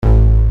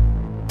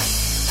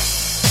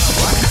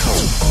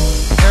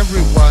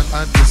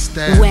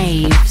understand.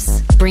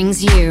 Waves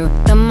brings you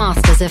the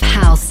masters of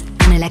house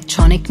and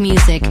electronic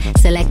music,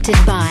 selected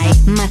by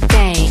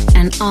Mattei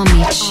and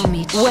Omich.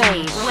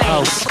 Waves.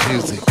 House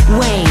music.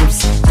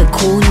 Waves, the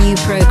cool new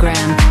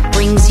program,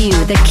 brings you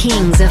the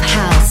kings of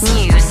house.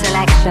 New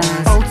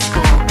selections, old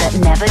school that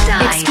never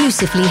dies.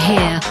 Exclusively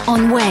here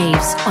on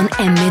Waves on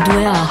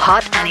m2o.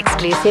 Hot and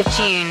exclusive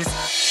tunes.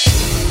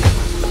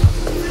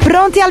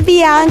 Pronti al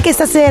via anche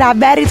stasera,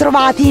 ben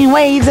ritrovati in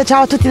Waves.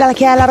 Ciao a tutti dalla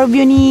Chiara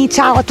Robioni,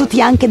 ciao a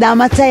tutti anche da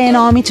Mattei e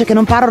Omich, che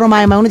non parlano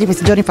mai, ma uno di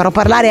questi giorni farò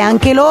parlare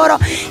anche loro,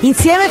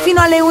 insieme fino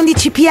alle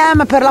 11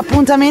 p.m. per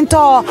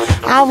l'appuntamento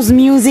House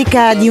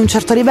Music di un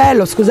certo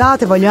livello.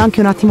 Scusate, voglio anche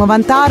un attimo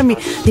vantarmi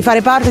di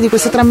fare parte di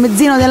questo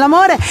tramezzino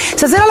dell'amore.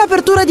 Stasera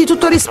l'apertura di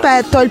Tutto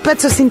Rispetto, il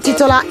pezzo si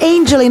intitola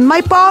Angel in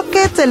My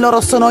Pocket e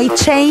loro sono i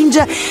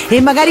Change,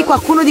 e magari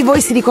qualcuno di voi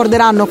si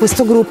ricorderanno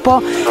questo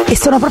gruppo e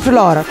sono proprio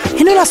loro,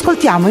 e noi lo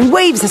ascoltiamo in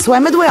Waves su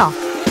m2o.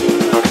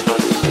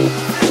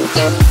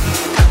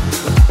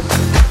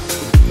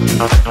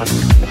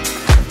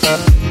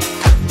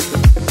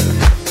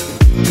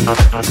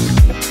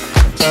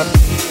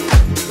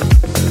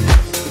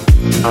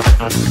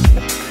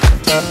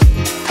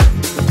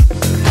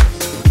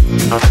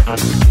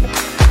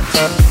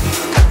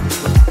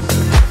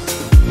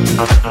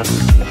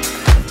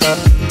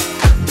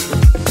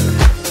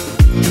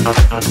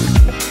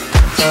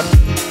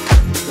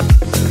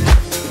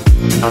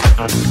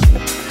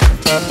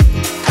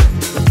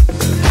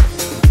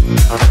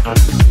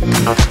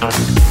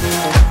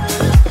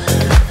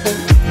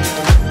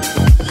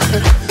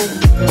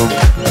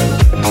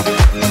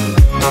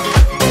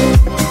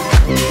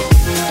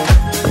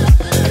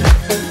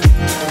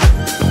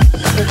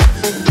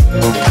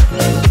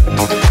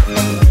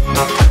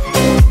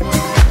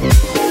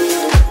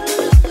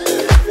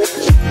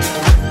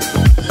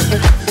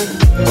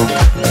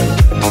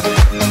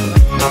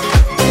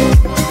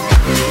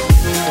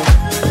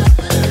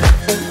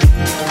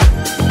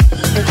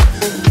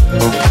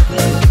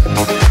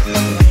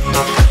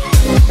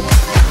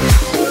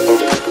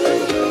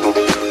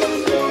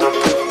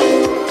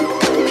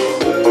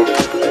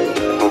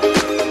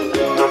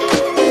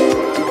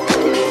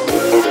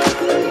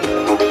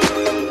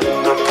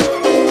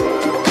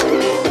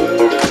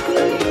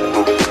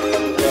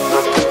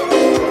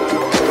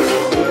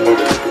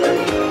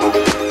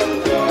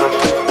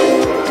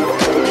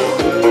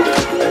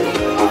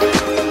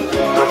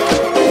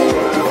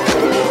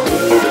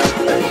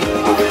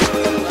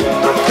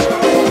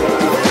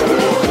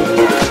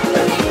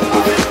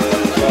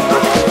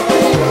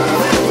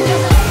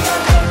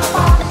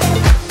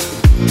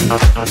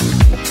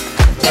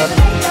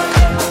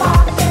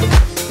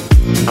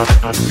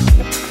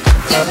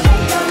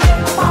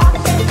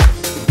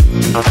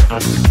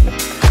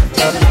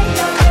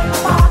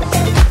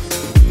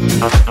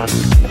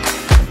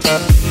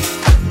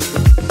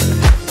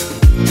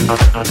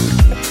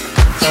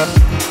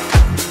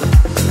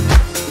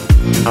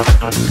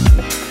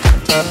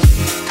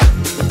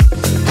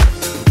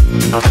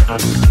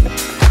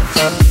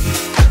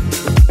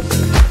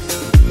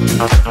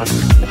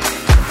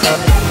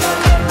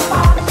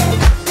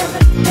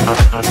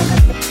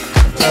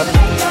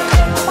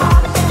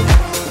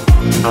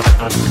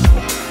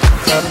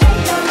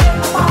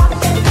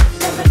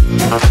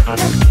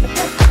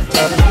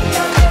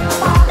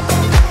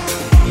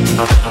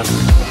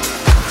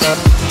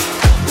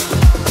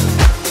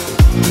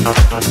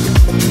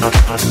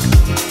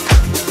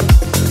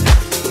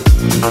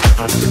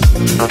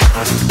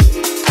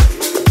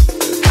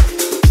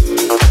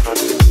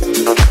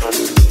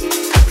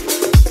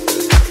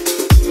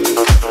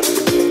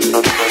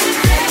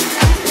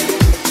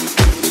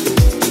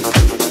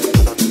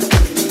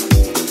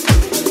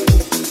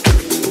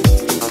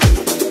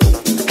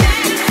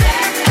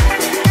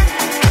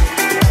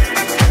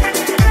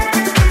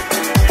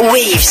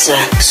 Waves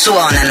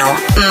suonano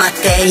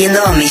Mattei e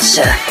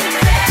Omich.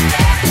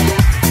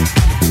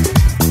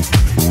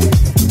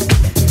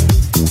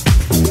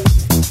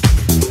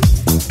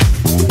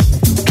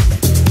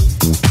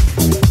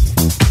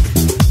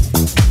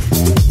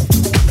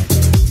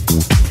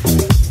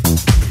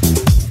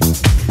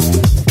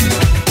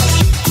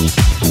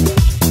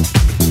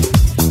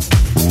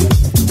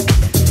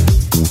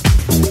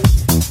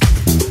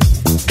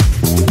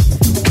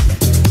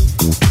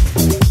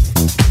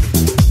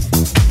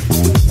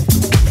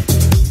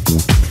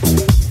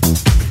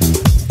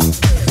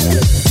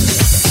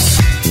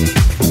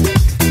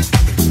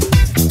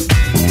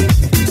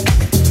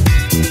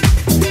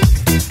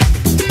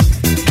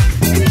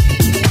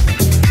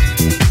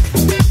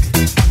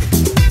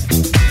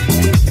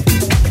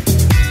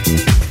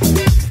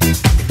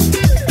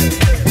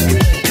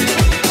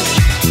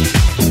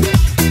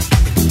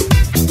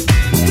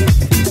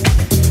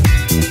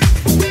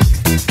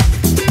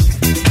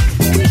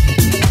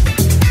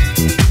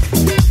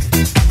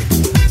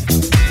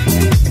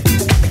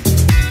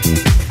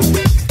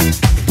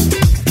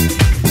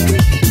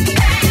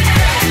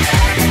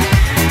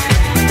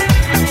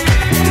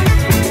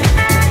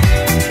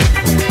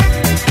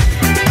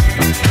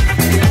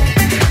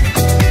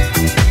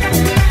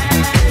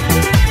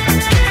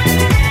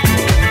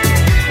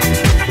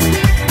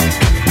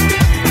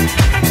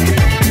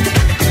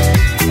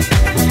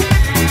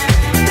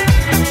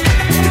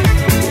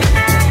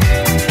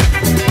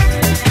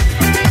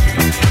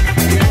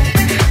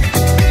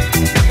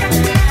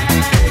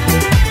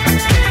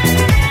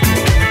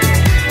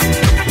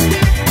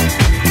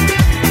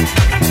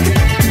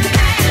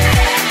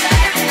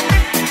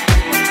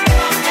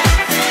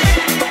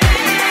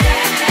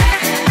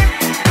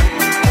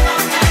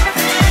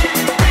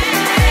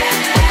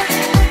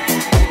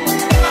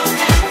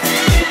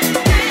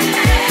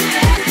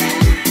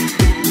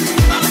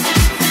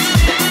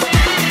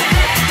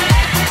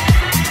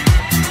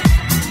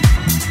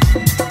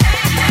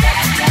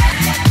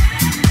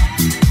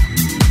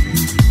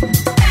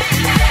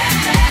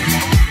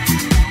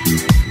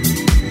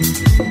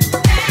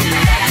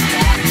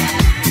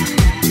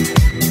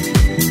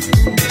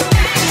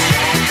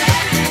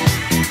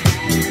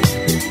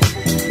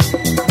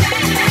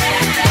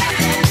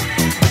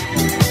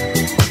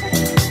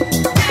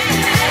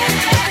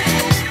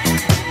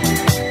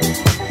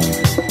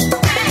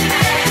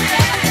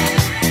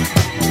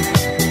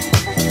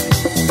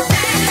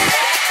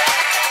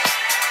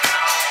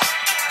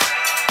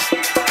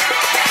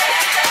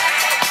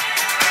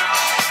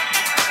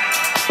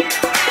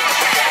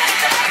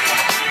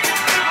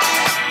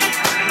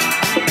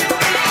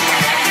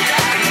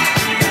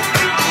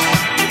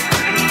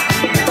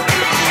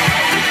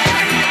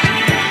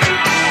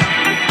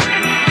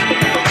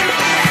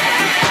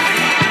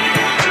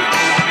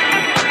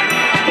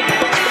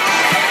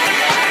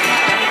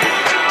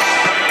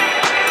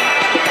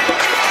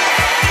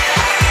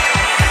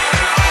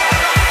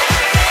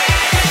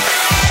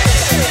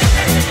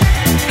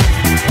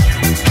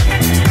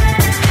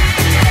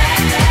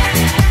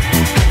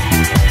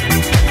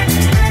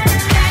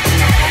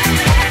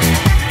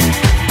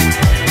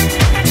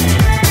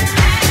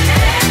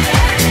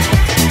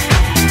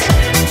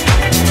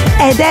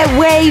 ed è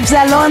Waves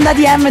all'onda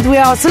di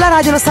m2o sulla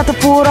radio Lo Stato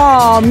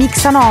Puro.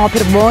 Mixano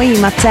per voi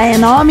Mattei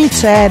e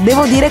Omich.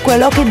 Devo dire,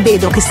 quello che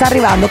vedo, che sta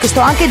arrivando, che sto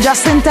anche già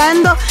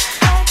sentendo,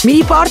 mi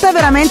riporta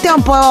veramente a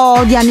un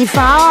po' di anni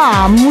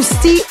fa, a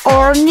Musti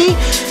Orni.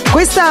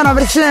 Questa è una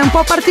versione un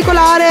po'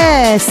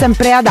 particolare,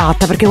 sempre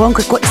adatta, perché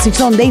comunque ci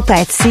sono dei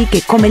pezzi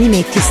che come li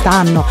metti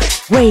stanno.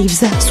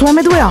 Waves su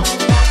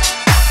m2o.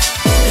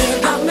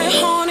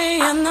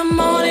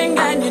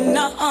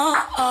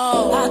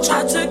 I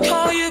tried to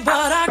call you, but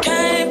I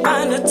can't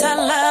find the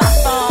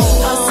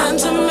telephone. I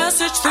sent a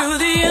message through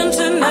the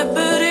internet,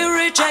 but it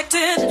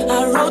rejected.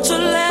 I wrote a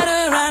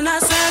letter and I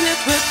sent it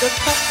with the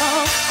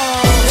phone.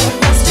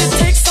 Must it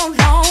take so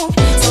long?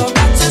 So I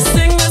got to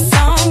sing the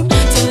song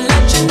to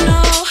let you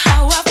know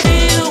how I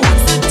feel.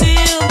 What's the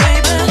deal,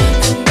 baby?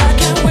 And I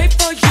can't wait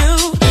for you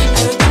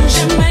and the things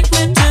you make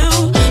me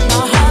do.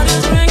 My heart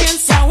is ringing,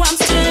 so I'm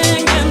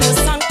singing the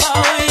song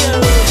for you.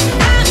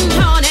 I'm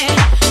honey.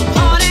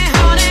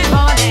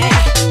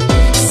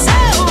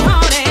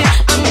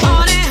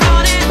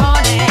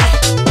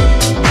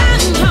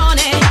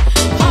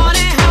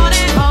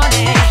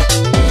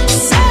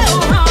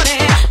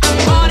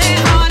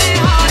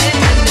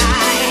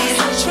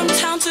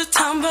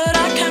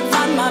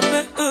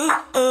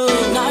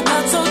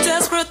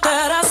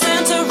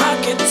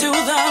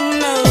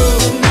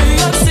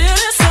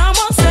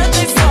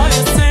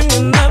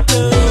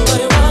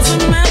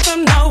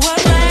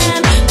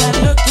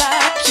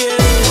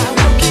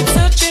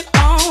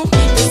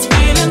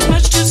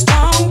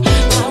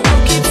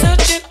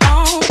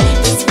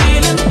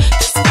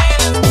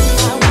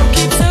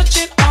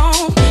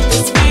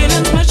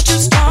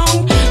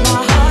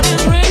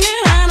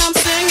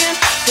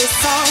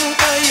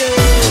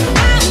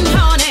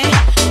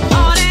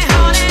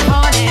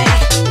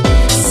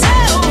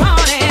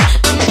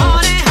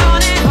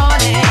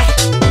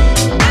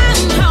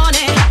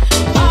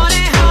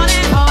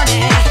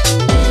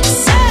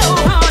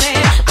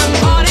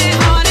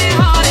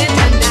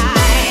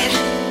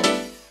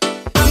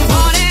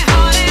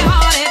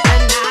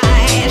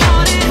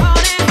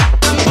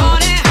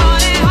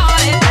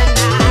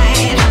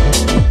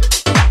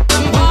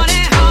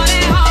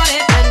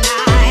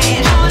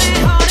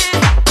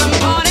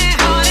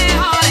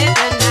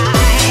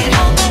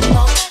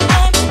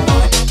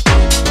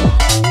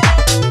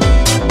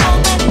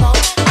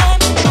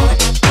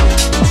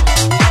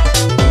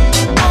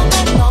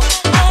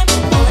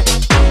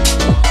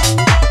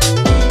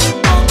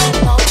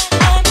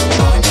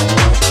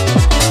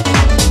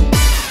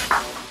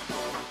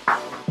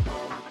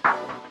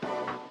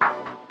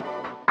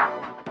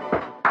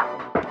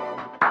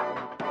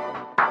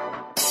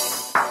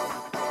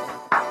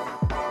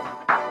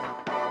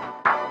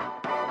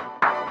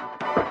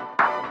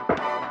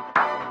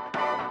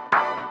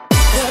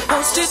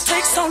 Just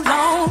takes so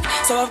long,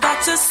 so I've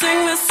got to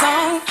sing this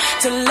song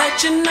to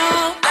let you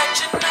know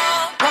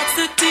what's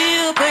the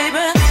deal,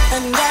 baby.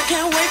 And I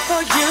can't wait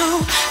for you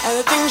and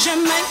the things you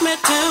make me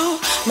do.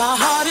 My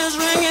heart is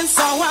ringing,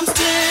 so I'm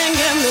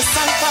singing this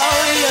song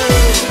for you.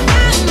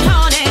 I'm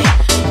honey,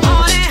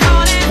 honey,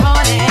 honey,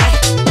 honey.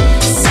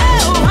 So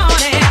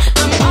honey,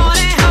 I'm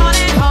honey,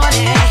 honey,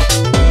 honey.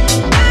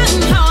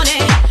 I'm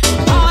honey,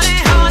 honey,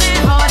 honey,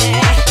 honey.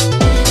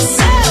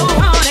 So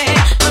honey,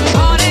 I'm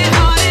honey,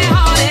 honey,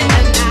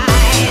 honey.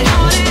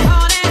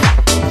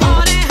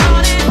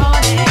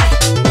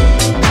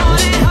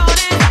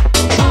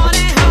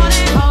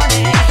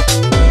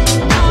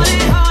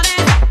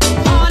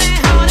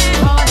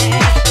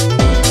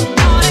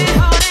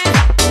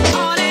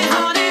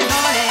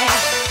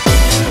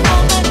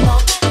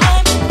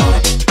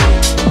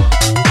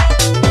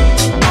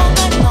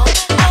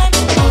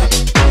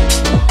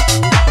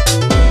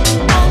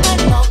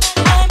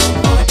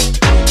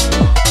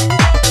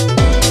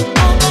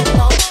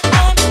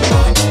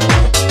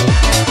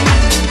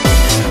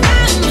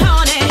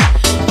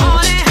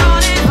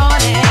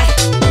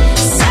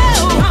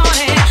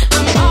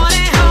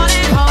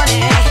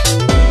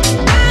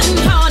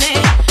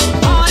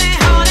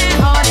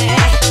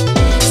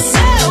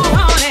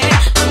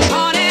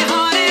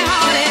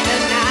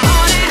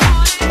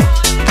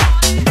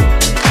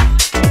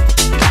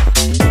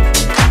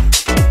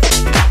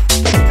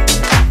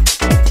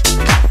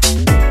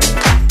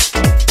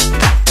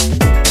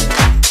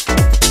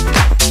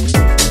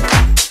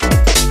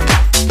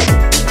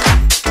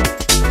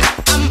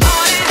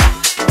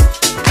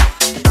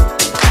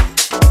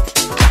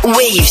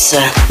 Waves,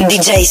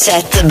 DJ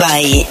set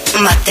by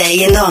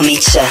Mattei and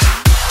Omich.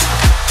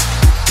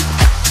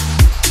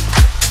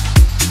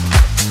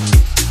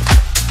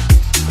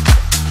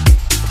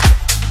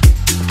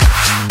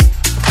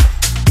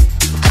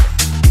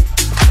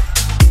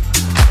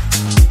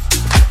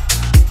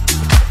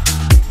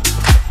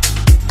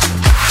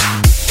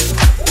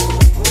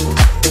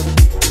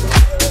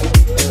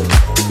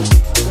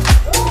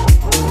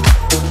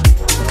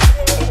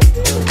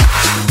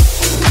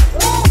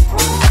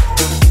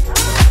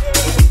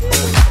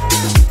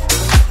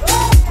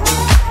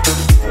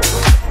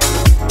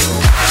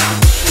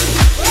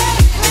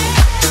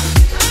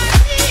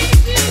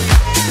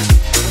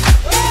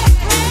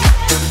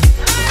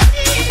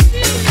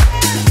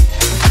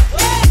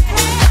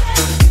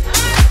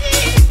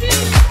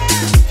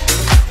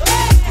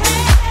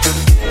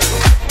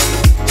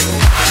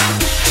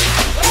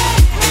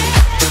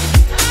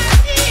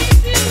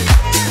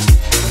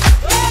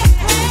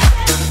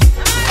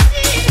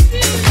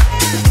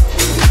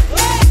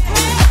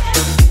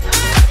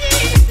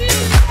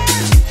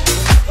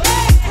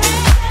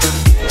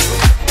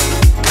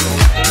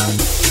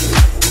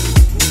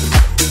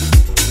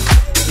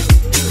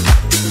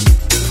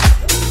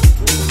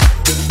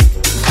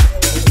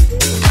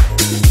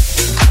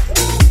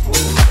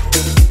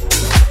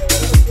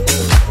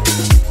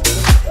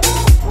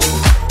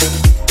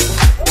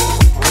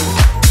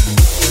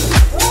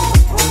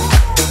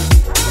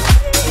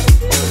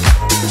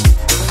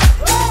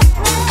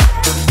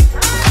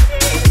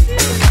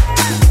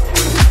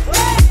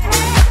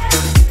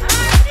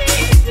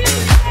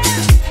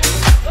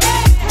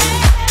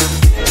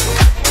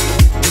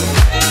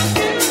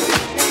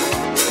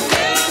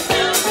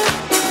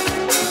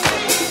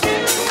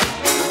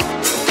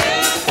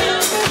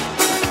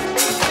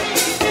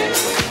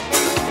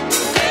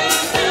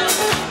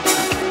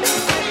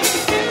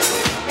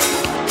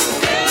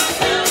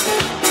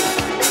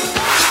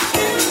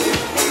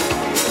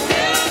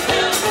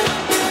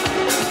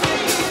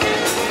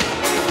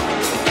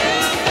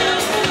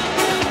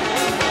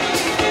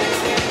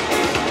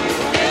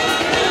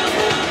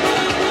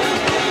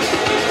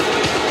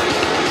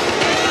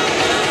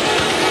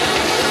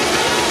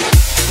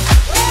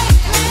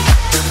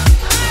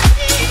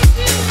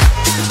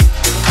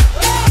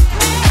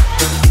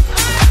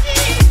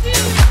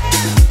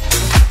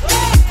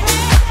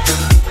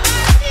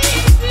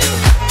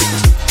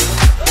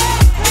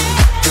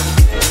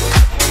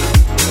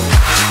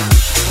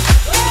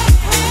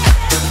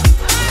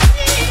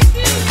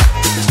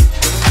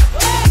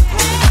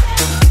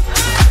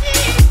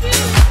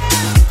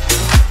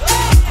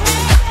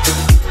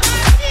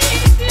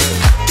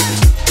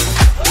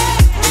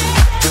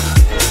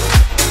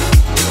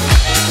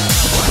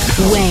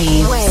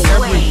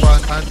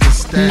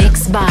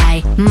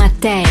 by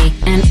Mattei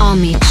and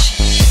Omich.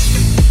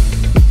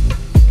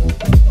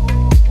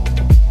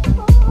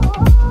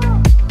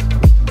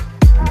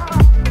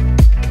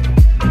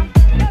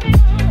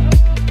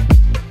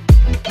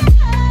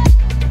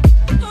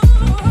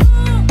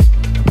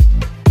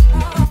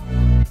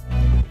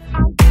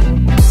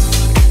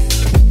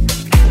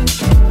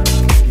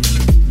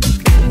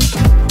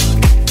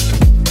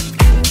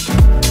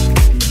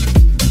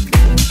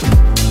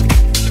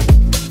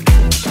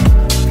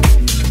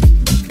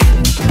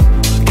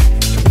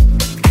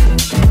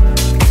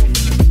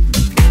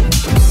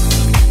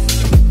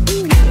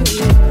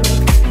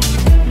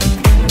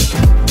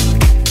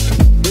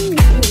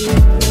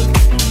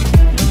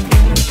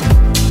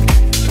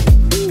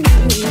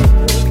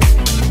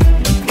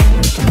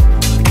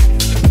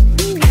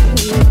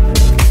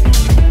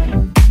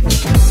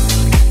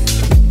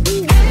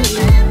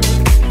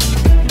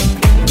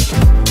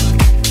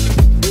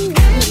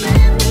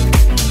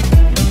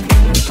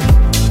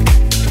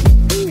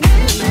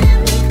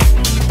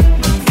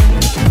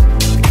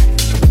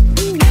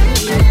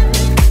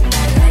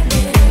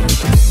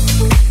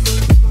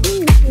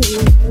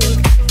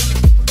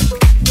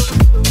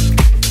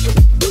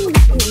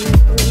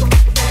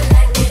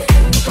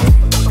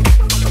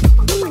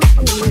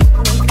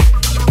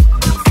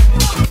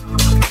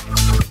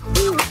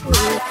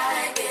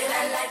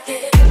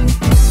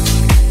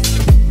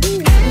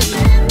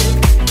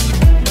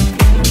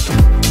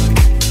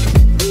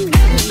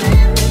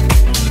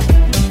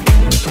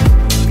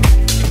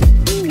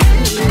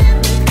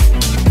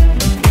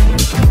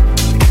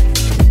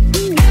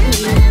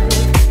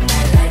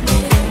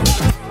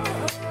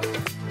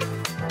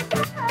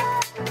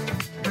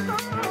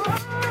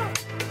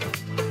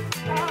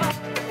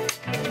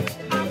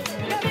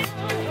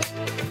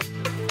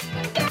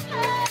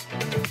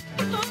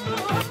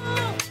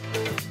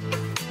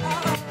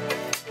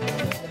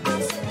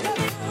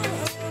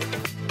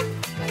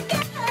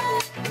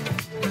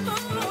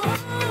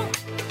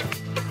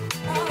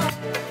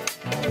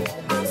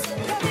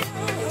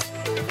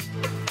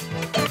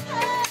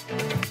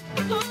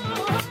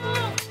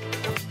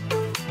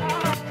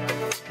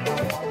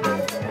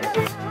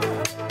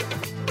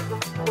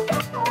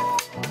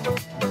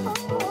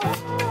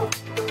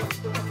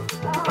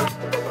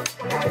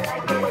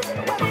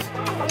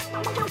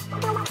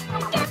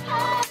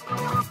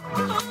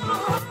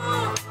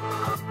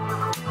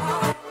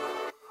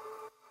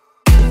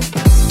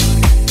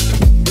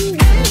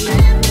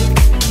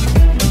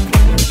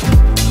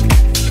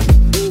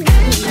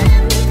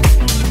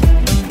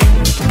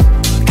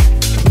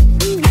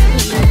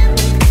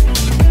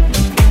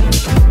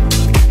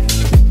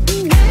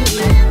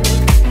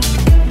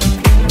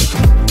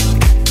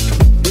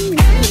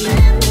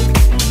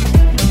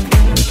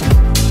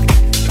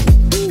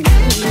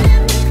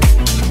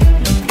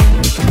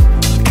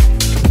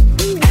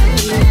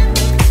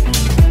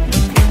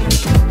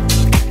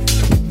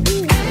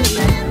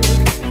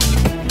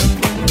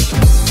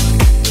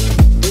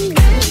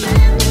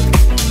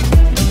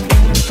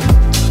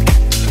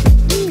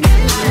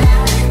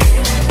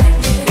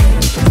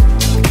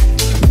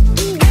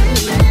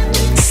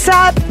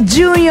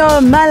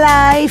 Junior My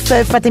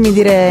Life. Fatemi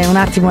dire un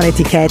attimo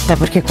l'etichetta,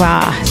 perché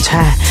qua c'è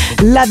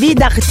la vie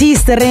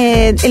d'artiste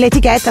e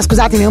l'etichetta,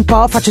 scusatemi un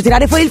po', faccio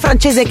tirare fuori il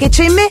francese che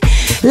c'è in me.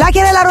 La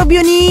Chiarella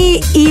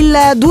Robioni,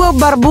 il duo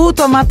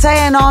barbuto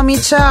Mattei e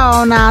Omich,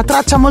 una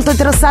traccia molto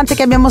interessante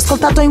che abbiamo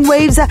ascoltato in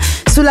Waves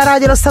sulla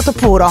radio dello Stato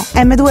Puro,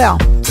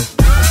 m2o.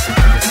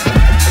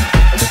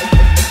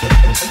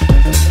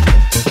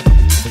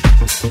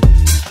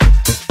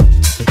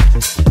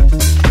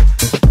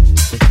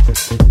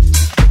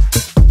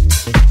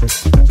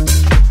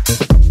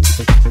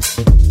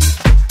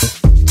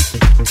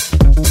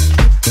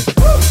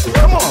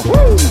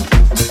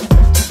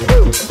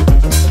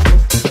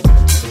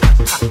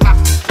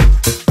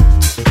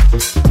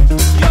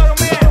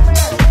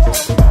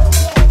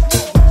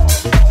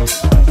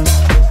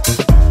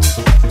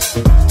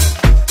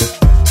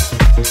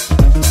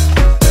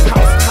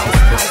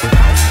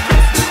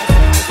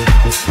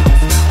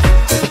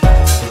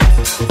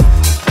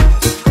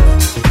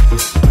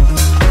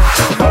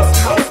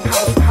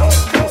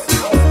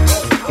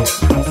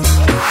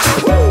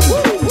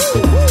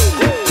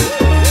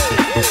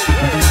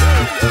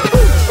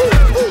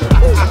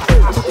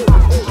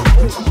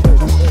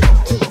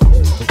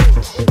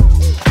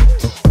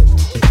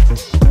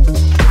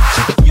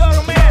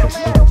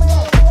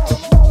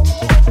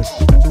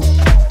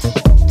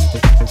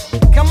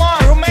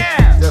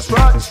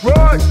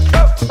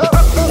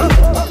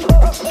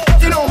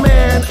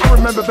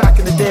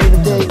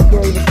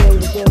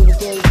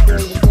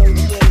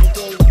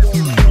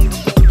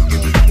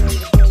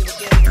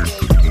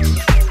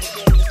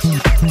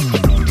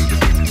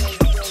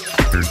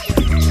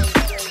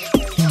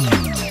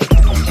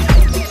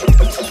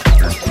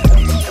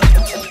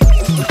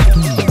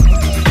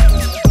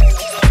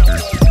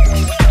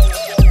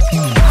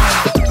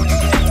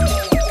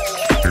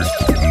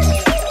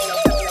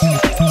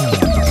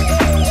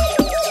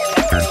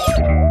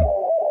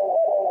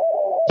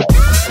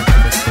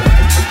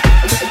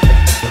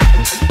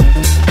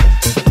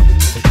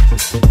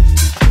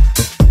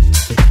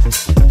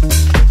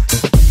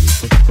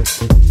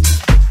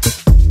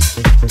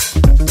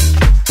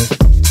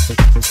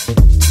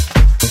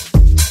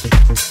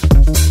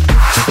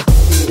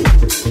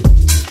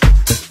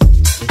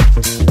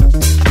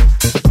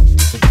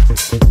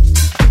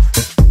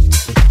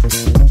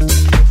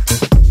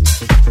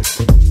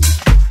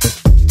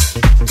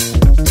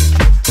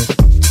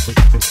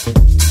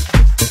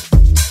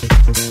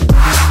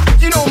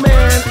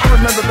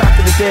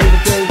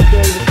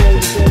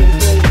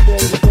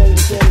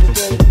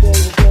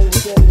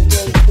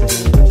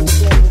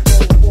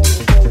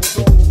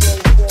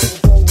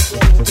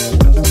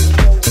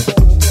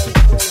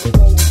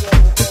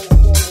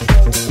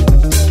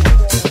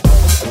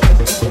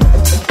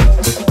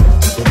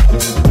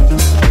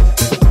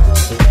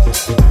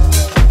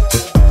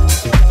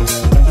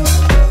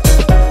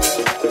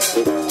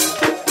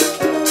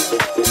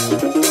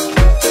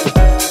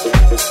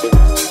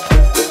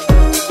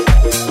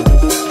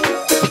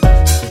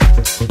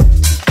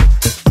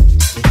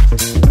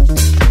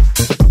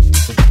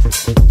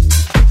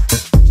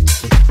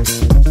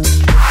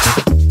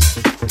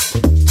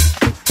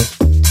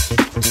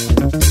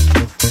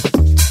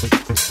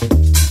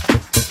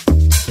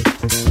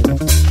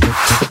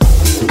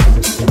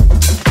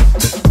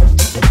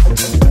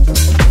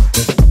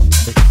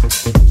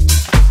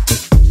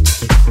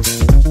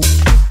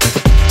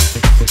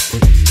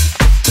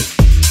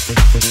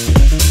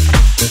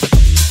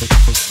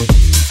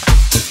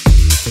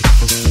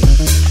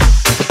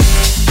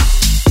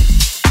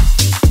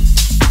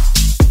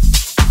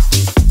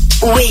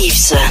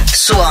 Waves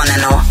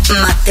suonano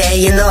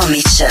Mattei and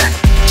Omich.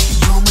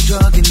 You're my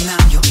drug and now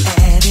you're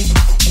addict.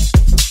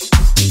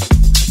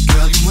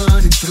 Girl, you're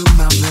running through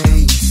my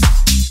veins.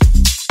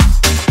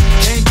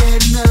 Can't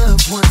get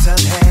enough once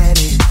I've had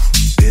it.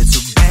 It's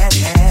a bad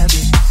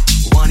habit,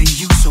 wanting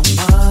you so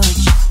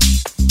much.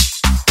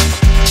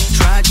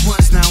 Tried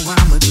once, now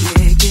I'm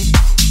addicted.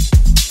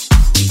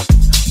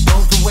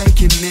 Both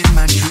awaken in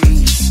my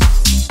dreams.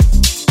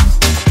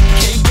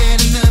 Can't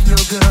get enough, no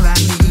girl, I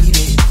need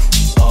it.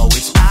 Oh,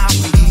 it's my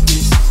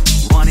weakness,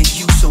 wanting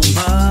you so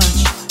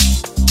much.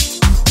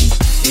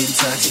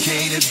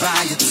 Intoxicated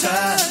by your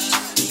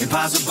touch,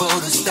 impossible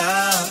to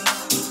stop.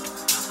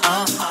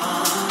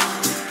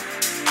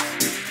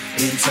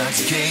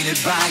 Intoxicated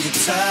by your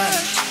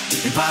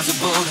touch,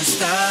 impossible to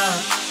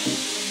stop.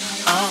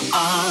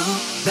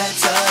 That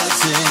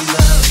touch ain't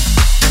love.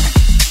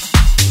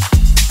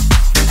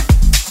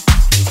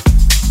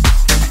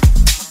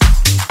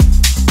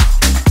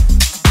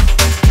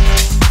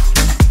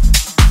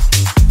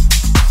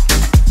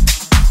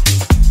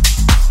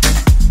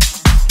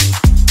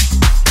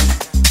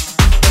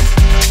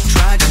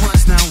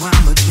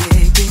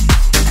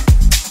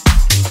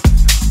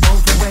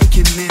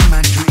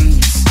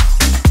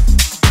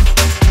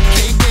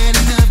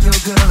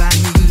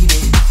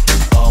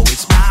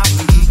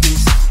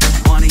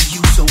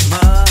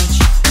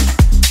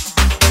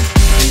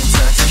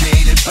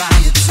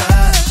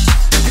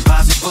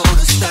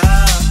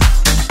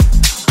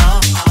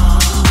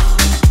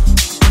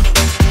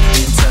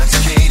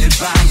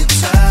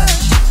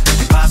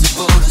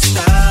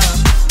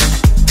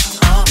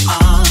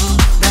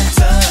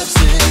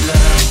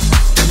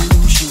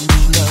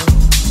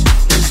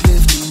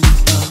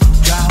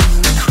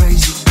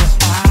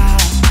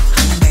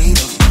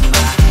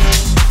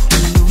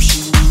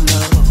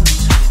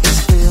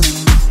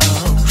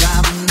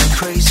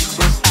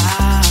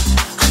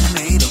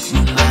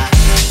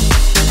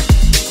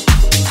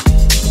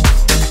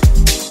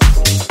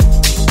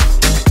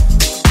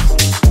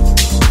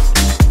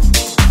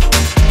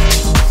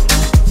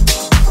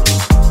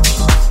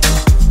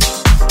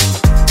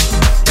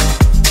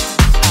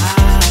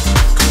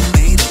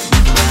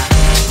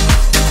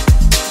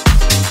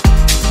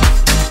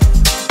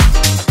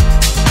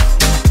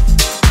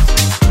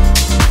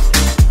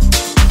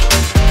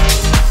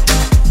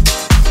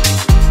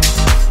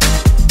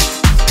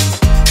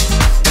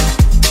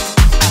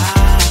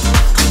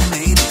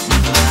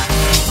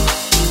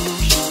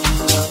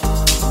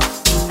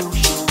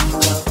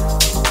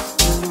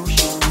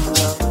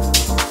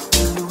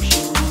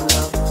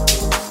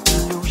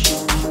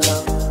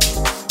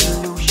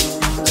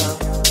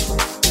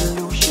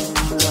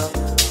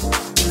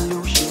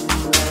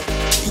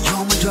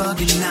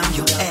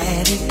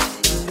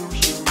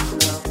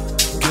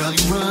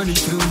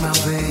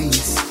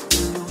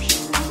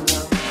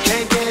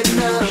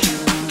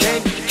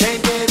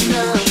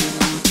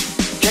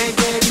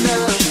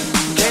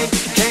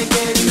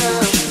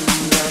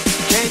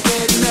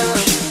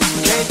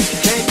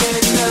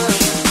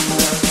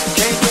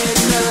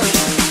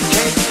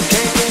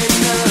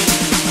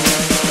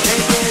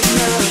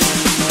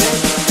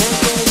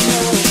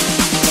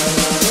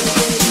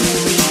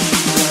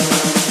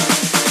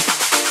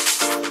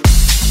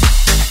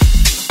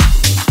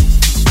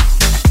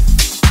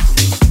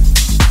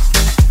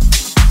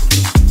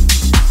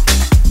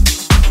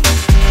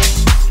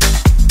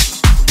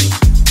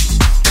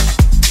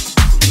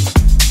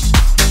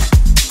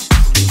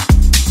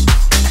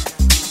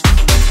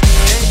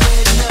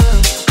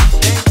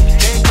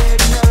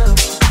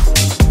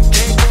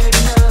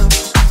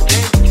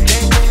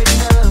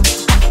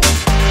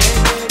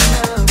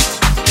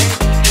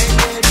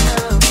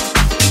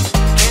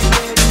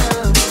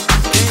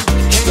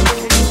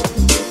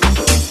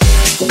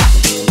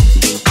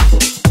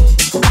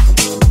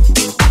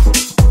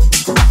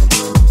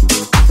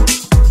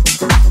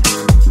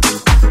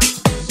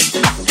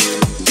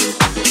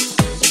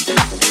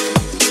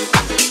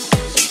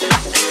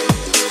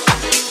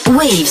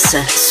 Waves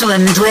su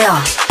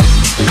m2o.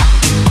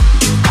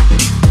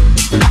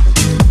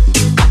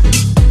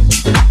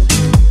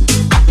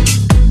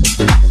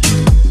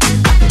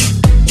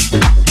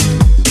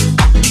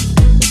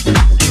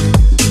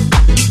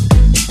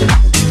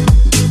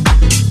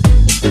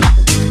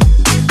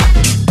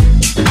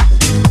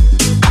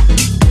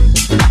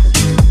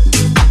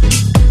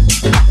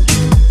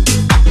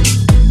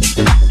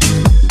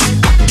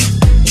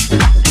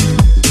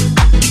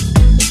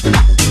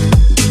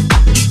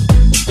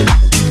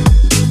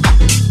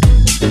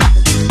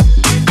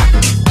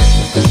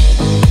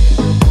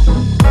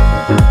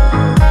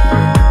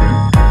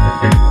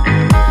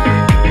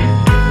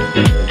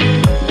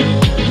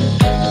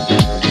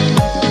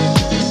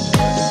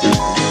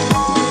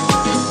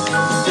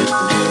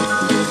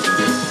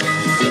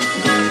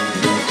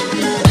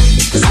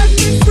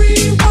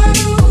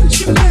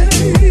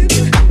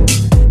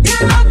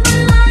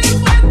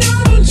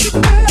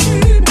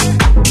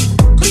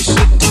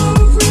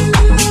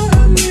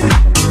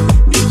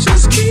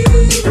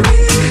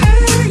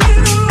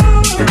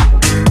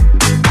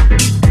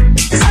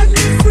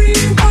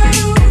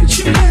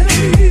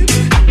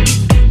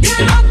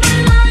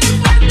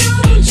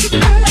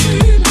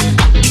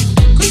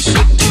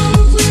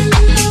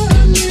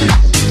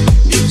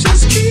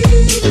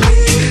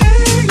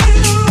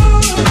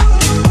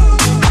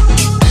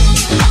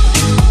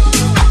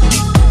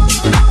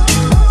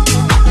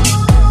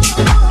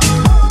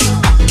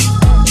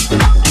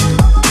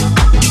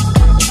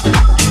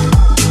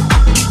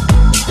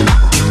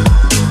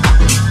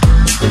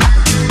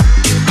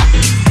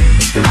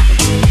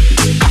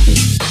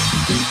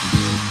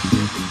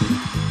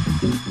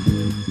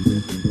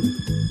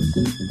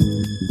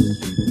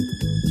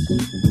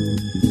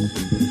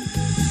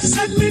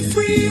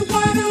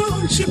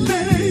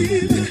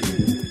 baby?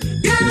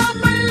 Get out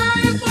my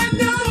life, why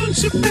don't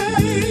you,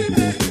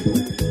 baby?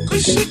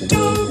 'Cause you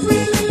don't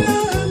really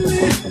love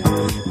me.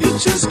 You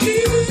just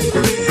keep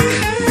me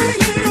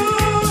hanging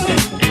on.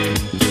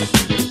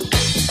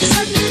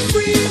 Set me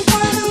free,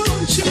 why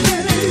don't you,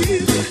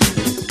 baby?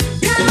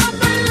 Get out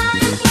my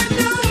life, why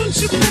don't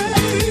you,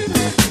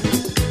 baby?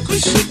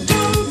 'Cause you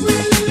don't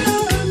really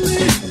love me.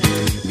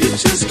 You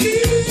just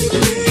keep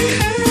me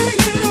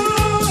hanging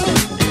on.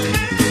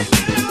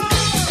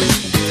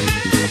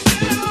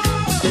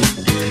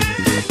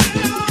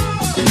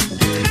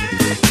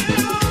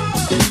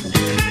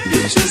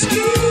 You just keep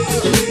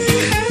me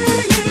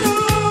hanging on.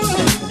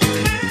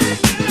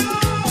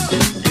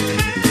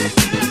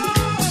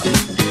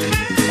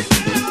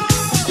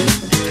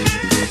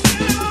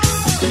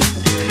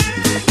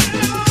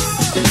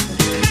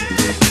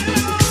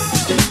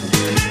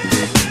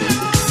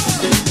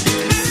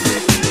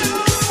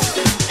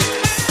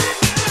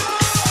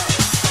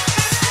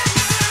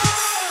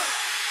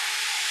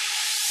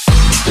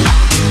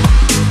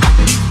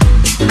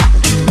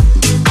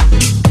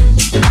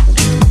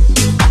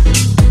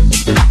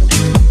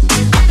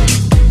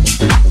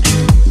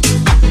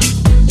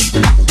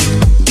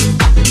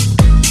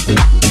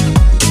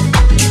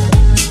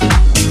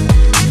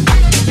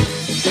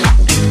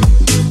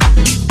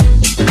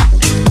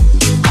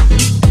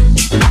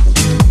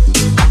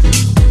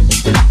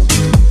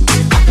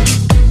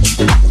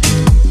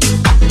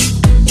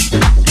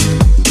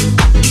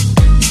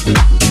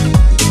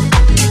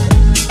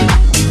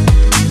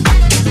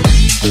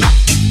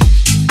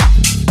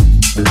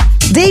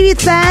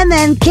 Fan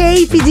and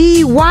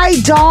KPD,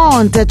 Why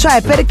Don't?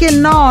 Cioè, perché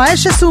no?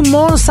 Esce su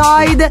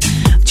m2o.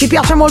 Ci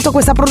piace molto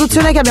questa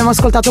produzione che abbiamo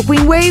ascoltato qui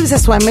in Waves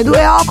su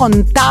m2o.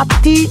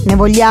 Contatti, ne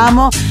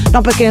vogliamo?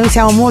 No, perché noi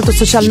siamo molto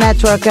social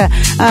network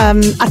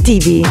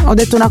attivi. Ho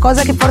detto una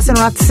cosa che forse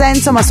non ha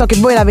senso, ma so che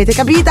voi l'avete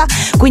capita.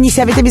 Quindi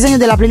se avete bisogno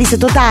della playlist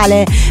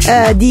totale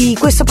di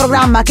questo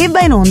programma che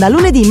va in onda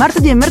lunedì,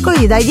 martedì e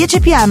mercoledì dai 10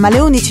 pm alle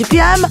 11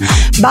 pm,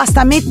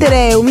 basta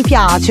mettere un mi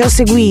piace o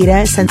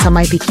seguire, senza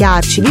mai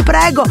picchiarci, vi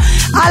prego,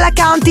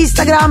 all'account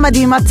Instagram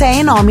di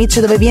Mattei e Omich,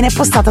 dove viene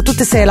postata tutte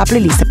le sere la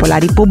playlist e poi la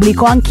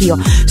ripubblico anch'io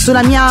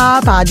sulla mia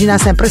pagina,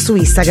 sempre su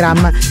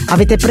Instagram.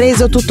 Avete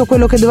preso tutto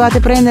quello che dovevate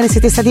prendere?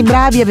 Siete stati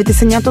bravi? Avete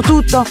segnato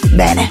tutto?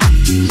 Bene.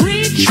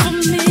 Reach for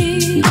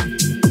me.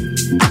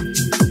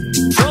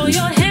 Throw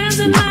your hands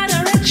in my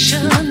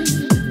direction.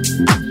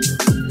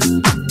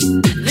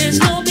 There's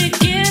no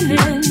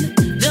beginning,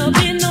 there'll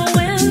be no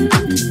end.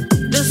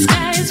 The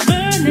sky is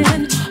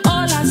burning,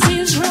 all I see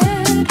is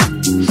red.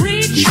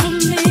 Reach for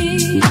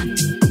me.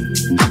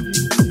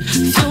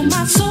 Fill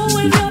my soul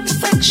with your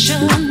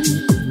perfection.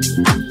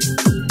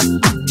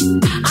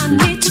 I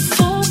need to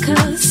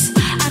focus,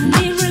 I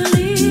need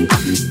relief.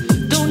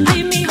 Don't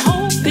leave me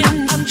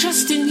hoping, I'm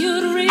trusting you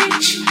to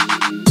reach.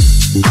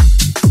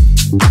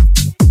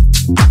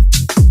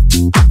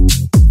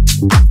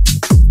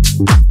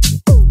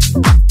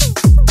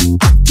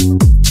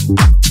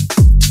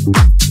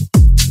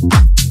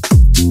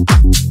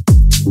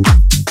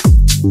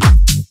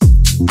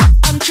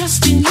 I'm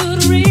trusting you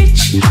to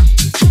reach.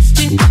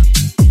 Trusting,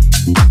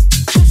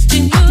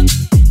 trusting you.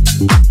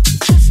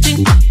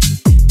 Trusting,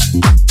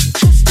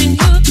 trusting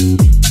you.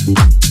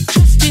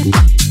 Trusting,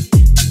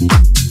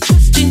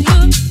 trusting you.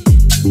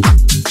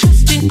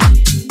 Trusting,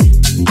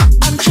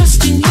 I'm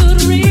trusting you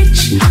to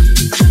reach.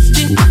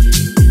 Trusting,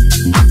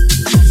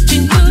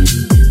 trusting you.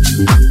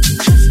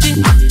 Trusting,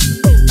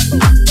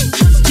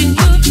 trusting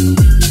you.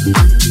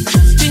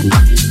 Trusting,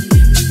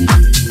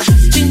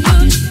 trusting you.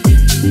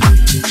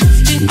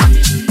 Trusting.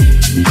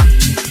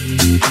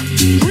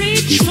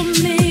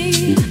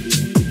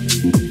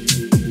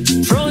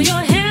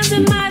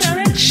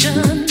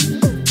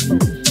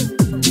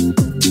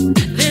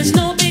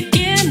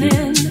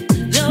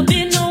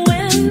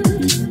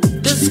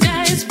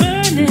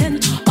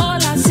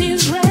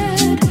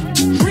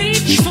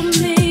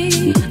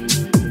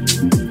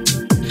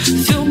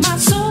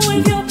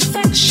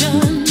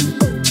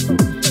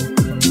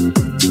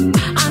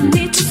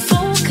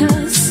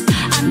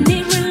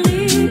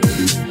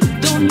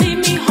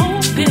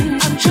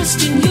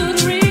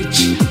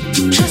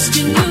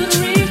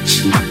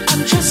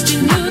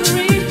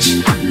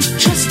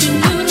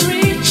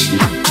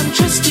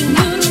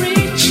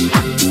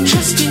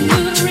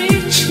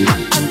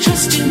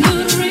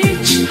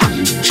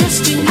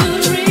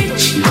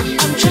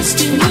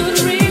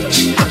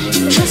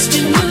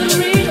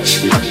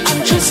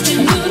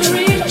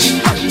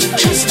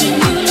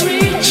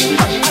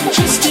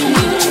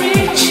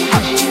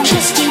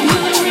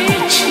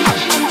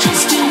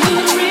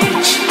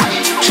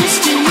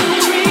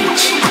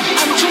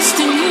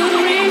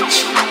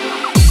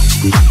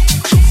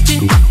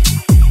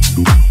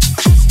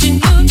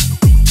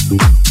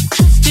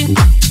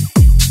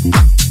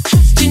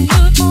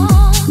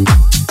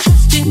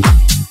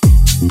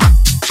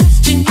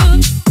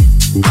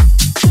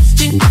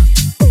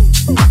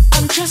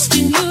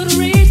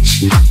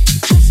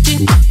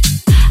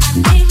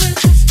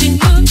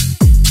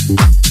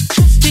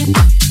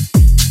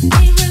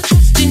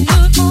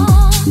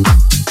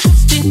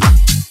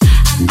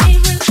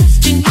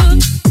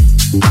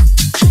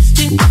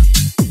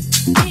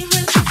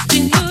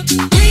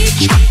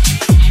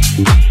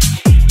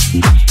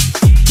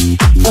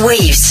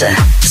 Mix.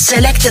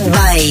 Selected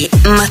by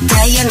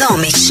Mattei and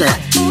Omich.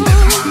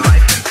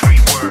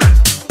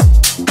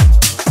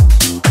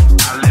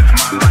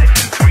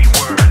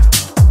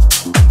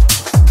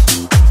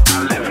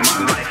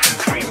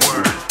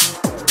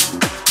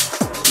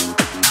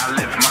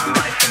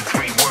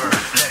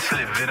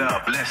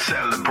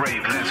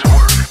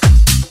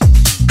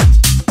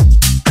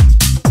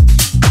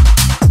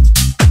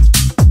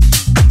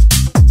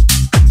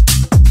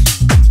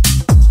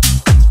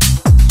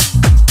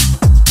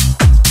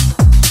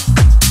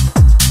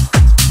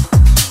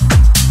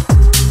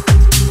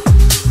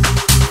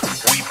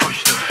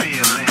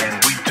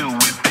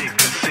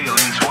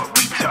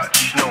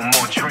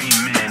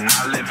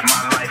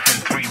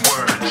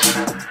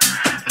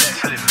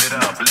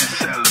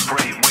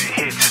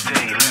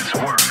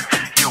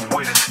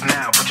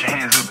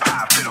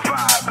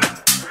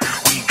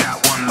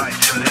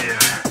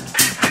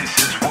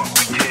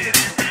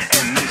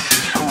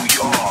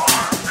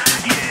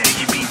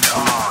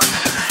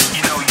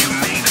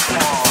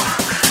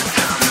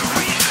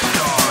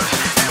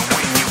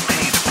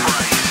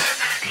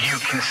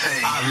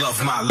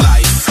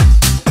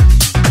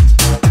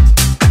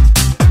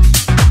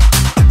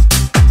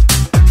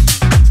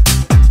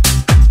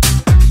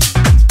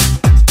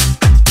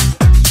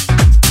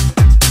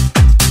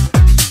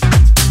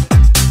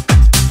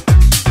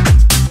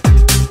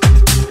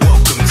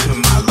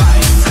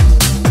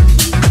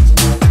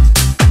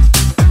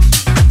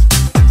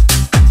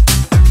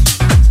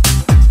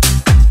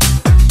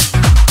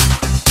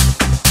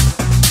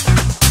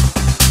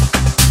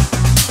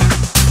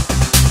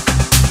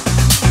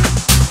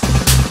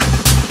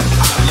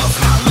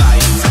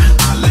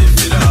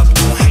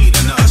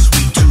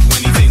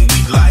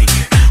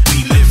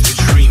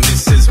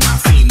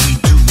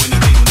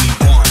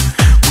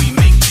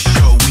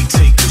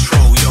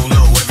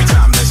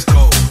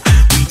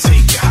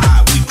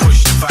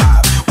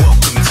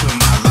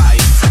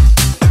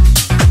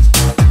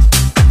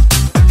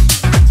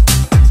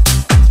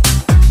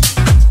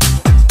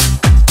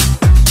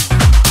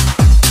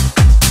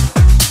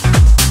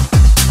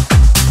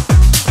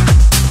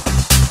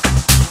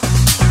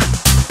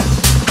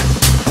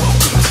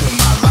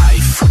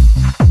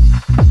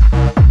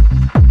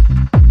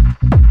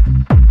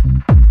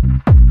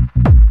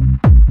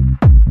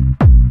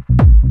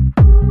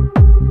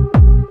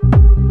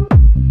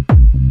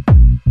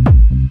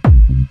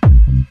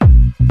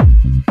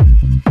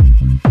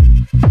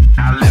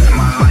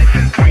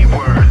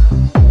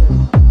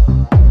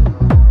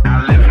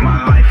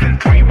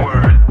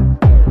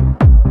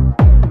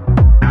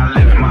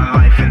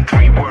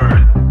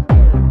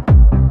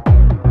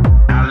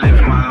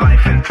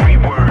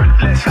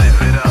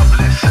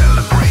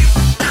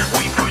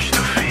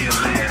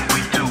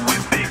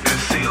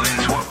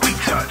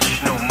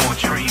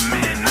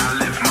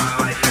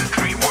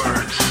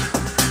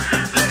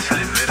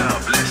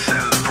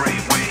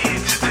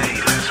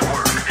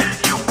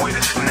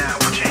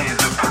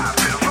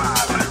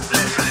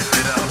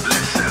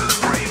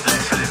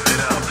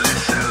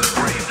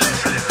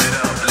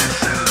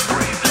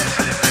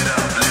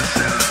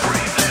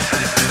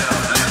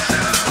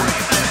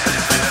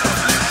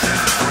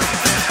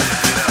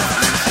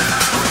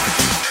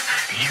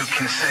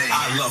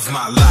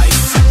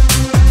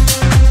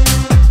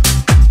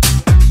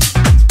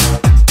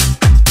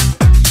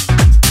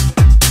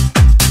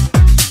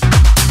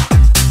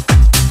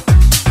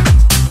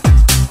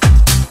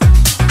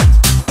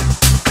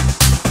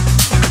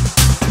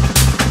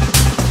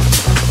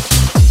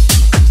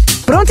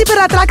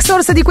 La track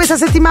source di questa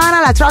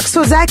settimana, la track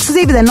source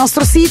exclusive del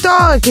nostro sito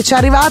che ci è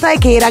arrivata e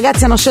che i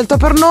ragazzi hanno scelto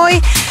per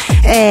noi.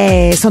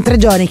 Sono 3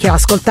 giorni che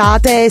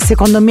l'ascoltate,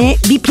 secondo me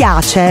vi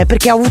piace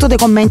perché ho avuto dei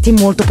commenti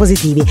molto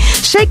positivi.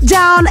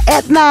 Shakedown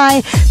at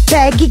Night,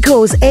 Peggy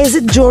Goes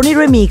Acid Journey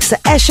Remix,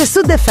 esce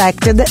su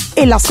Defected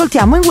e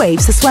l'ascoltiamo in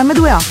Waves su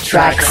m2o.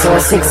 Track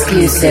source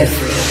exclusive.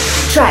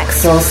 Track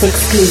source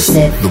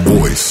exclusive. The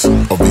voice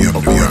of the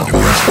underground.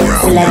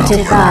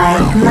 Selected by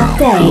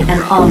Mattei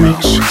and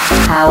Omich.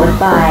 Powered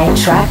by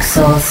Track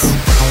Source.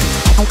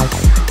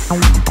 Sometimes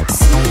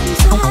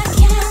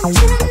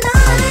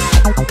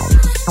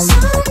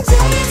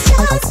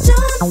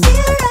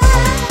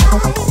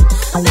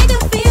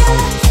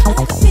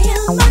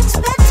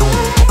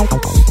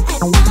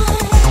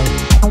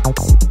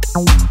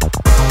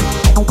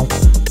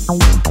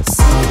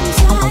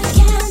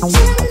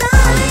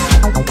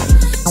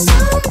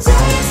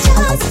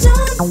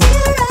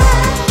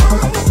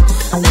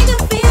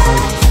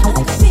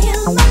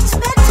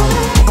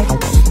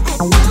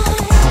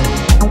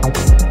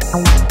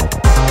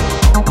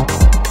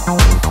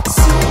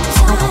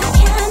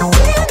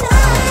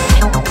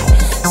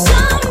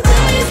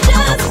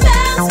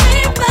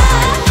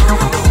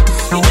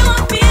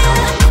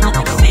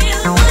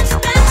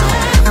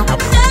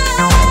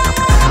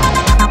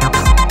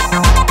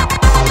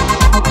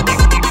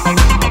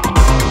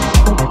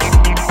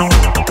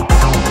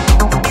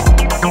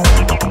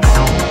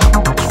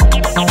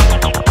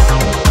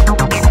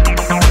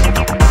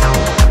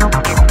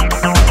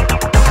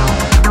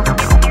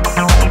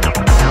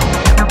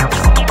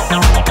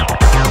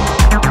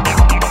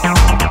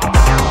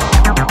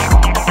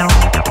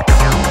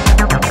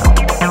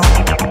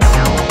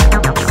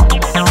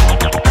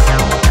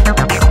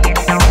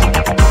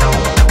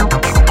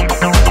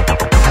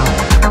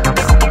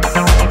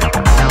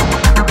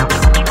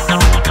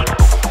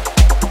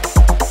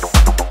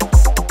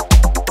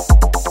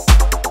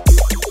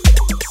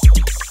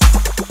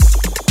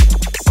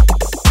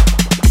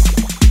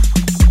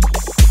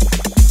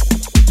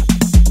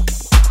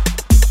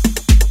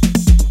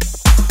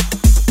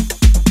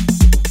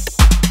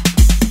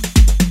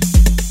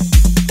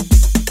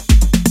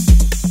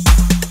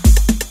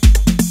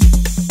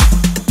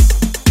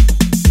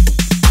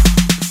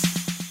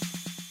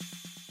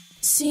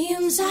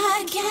Seems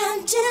I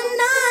can't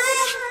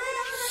deny.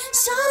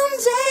 Some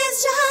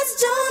days just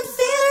don't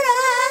feel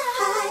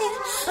right.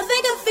 I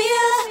think I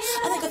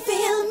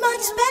feel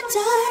much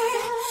better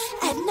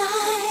at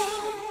night.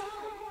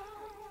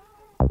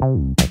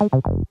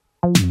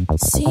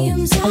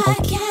 Seems I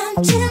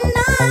can't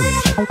deny.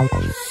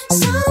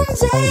 Some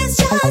days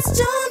just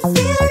don't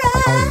feel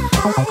right.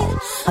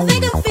 I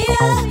think I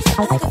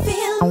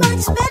feel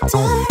much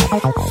better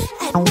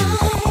at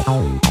night.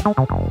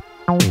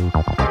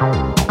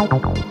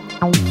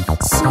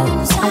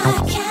 Seems I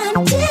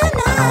can't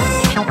deny.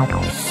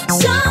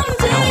 Some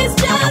days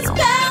just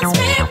pass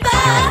me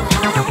by.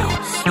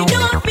 You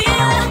know I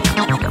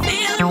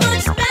feel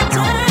much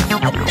better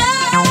at night.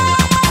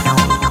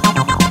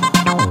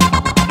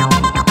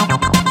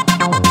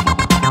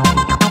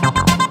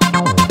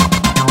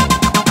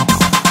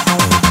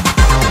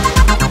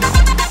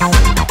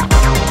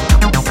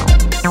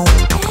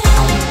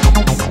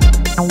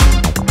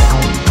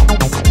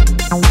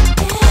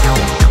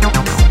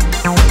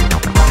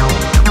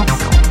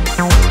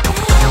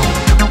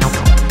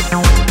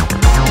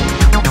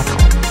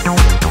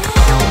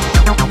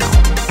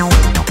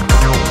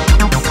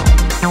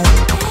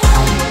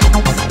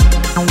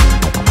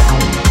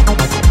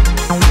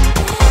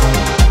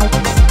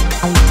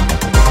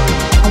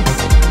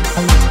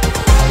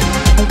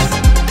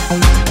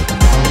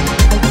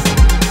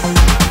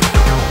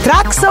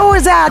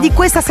 Di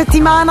questa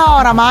settimana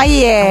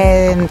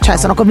oramai cioè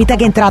sono convinta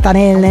che è entrata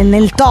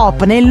nel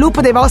top, nel loop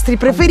dei vostri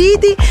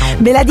preferiti.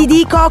 Ve la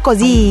dico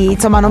così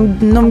insomma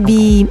non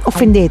vi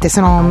offendete, se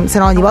no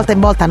di volta in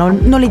volta non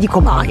le dico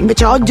mai.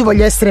 Invece oggi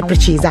voglio essere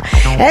precisa.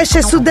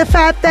 Esce su The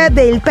Fatted,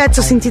 il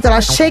pezzo si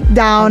intitola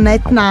Shakedown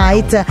at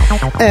Night,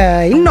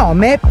 il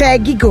nome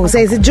Peggy Goes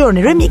As a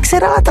Journey Remix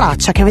era la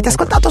traccia che avete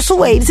ascoltato su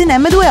Waves in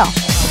M2o.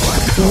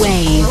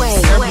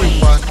 Waves.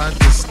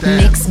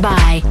 Mixed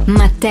by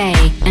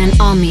Mattei and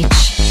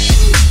Omich.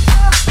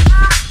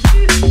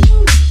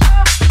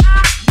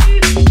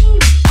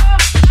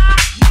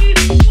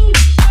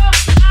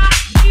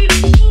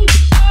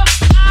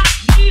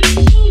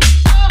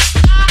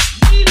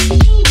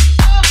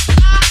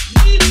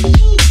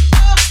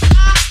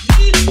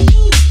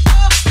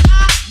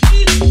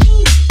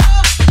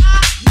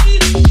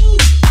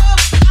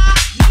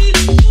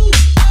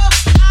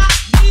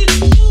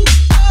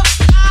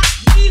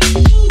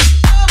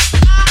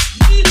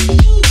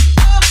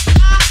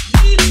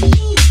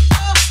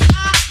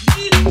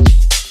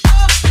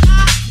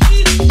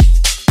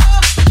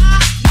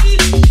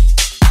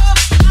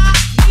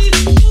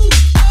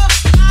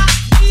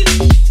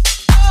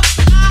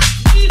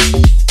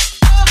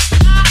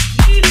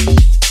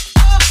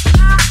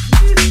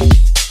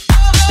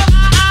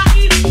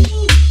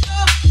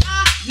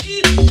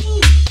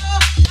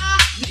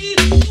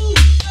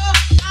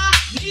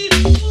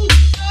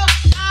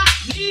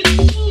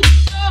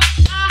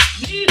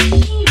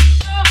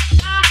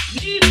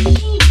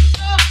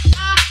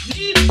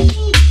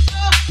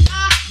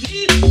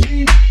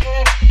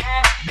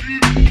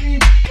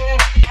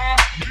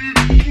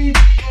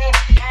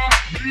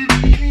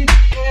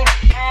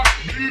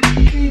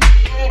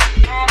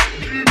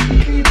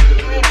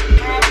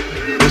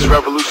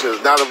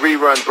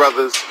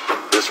 Brothers,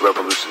 this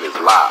revolution is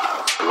live.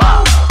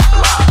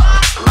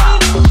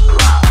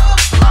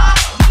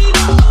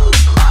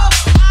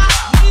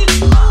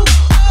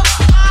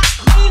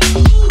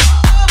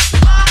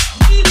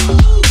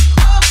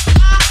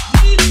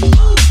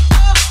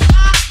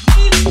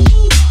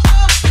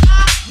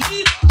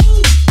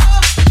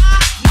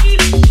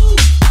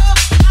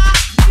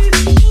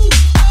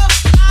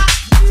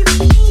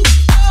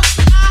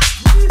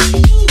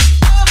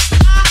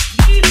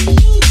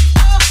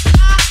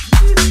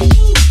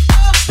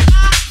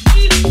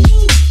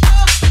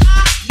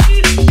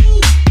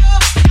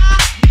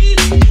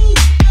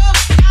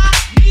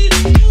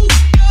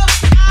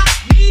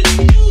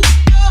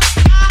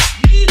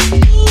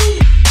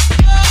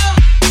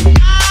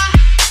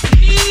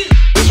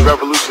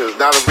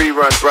 Not a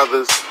rerun,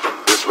 brothers.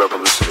 This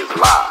revolution is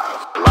live.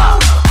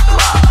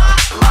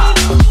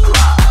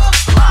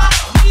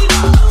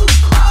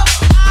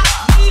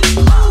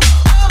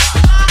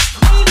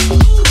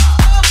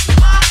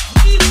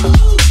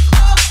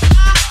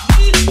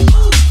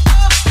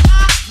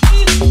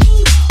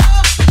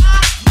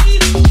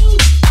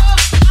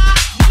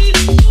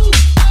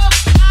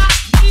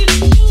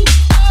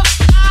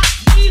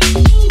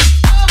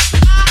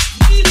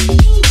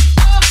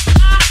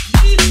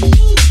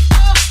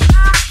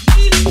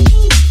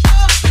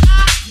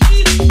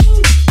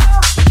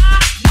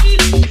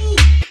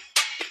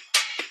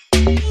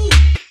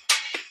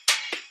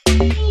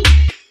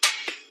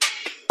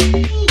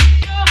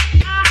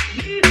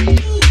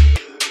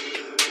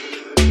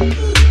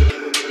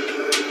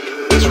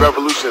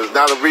 Revolution is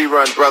not a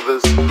rerun,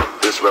 brothers.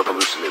 This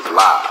revolution is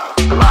live.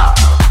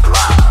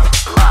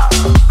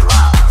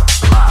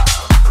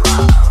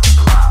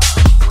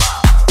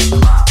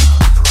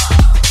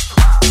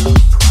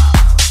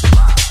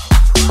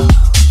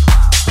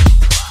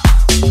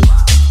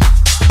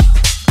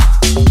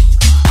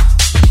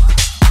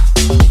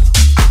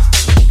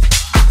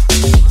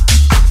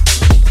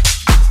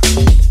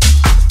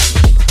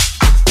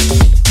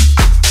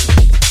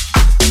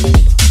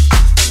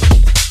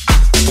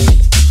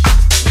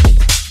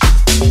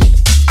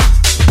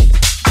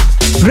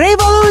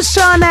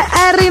 Revolution,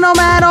 Harry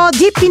Romero,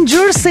 Deep in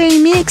Jersey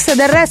mix.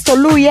 Del resto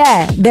lui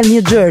è del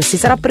New Jersey,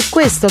 sarà per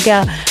questo che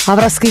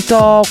avrà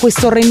scritto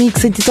questo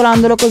remix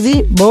intitolandolo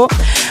così? Boh,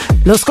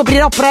 lo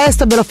scoprirò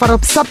presto e ve lo farò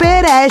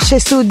sapere. Esce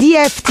su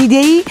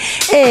DFTDI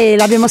e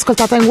l'abbiamo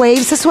ascoltata in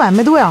Waves su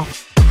m2o.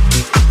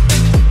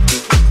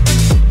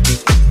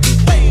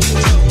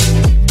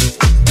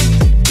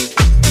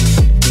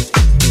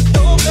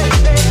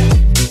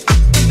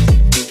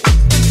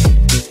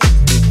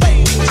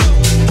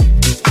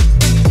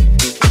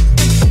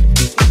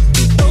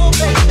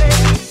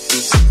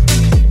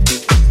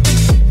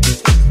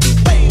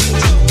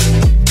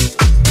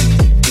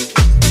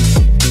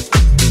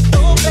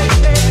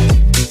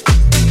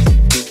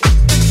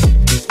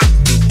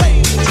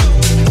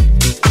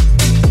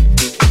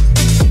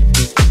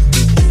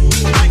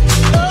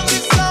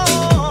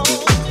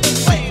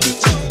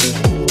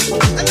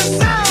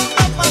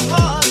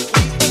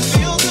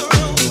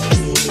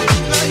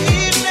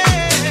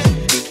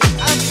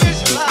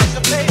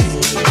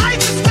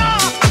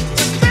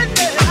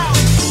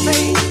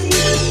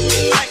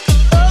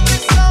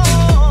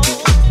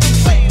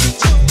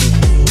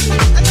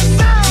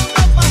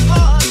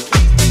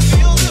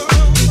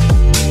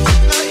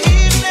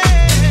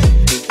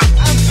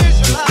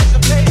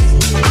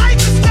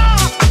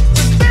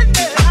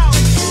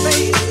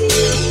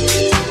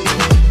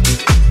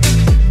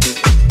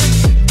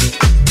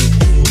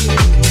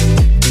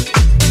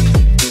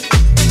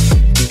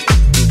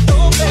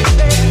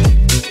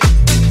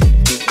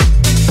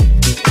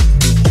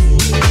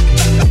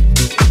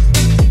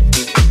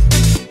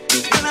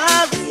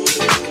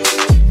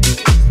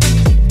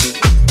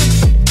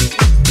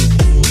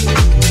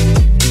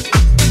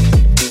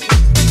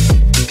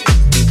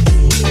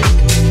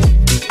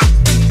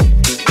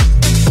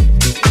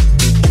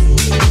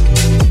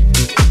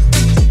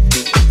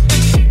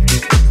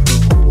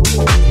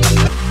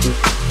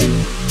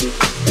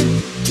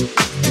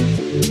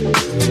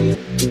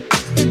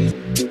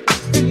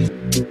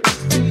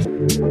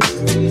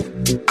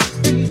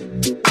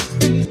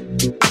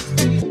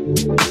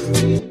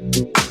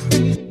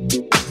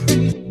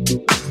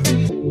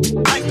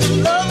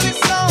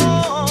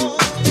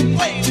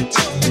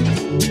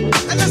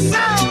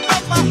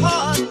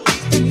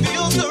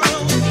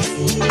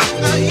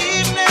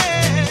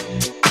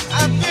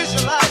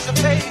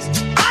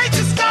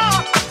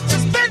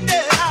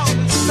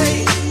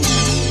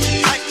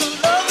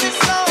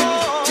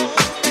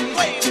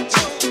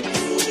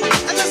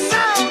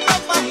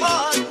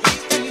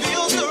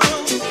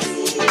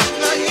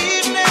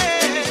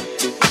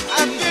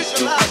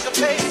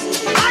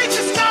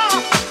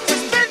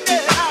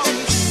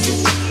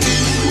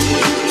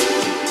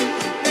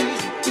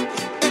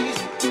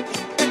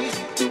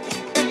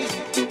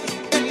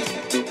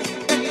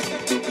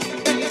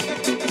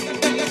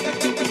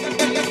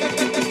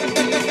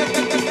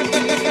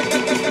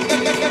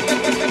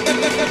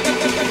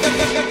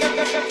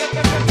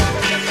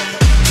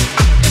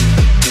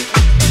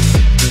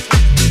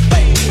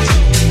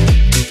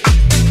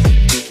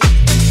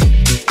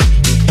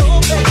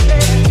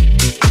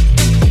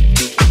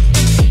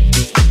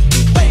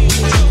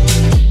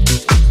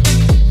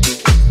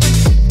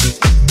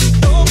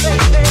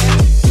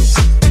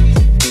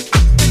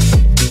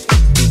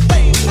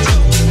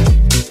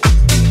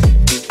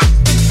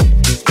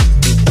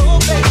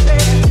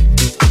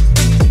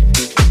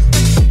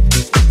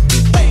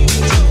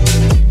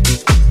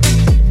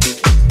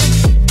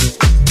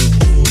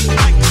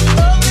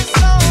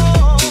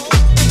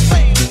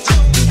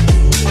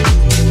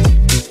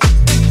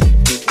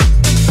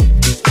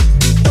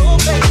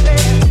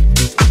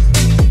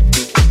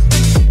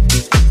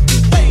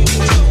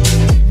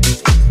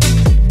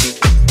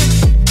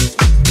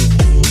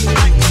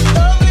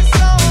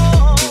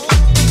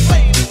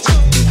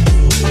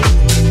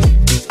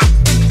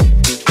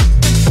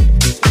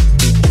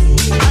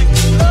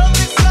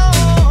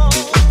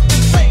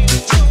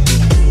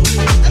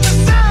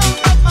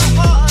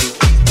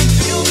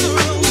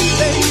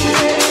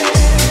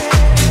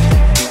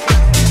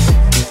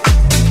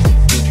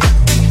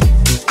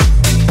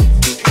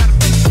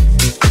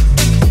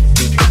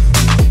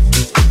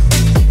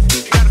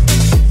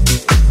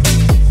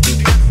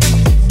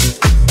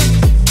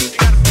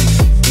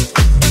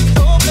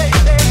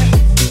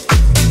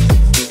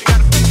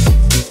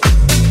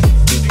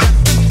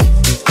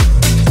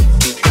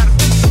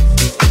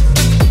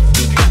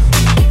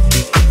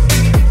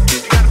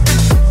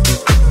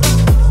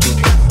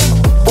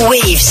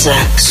 Waves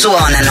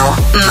suonano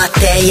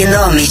Mattei e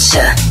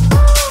Omich.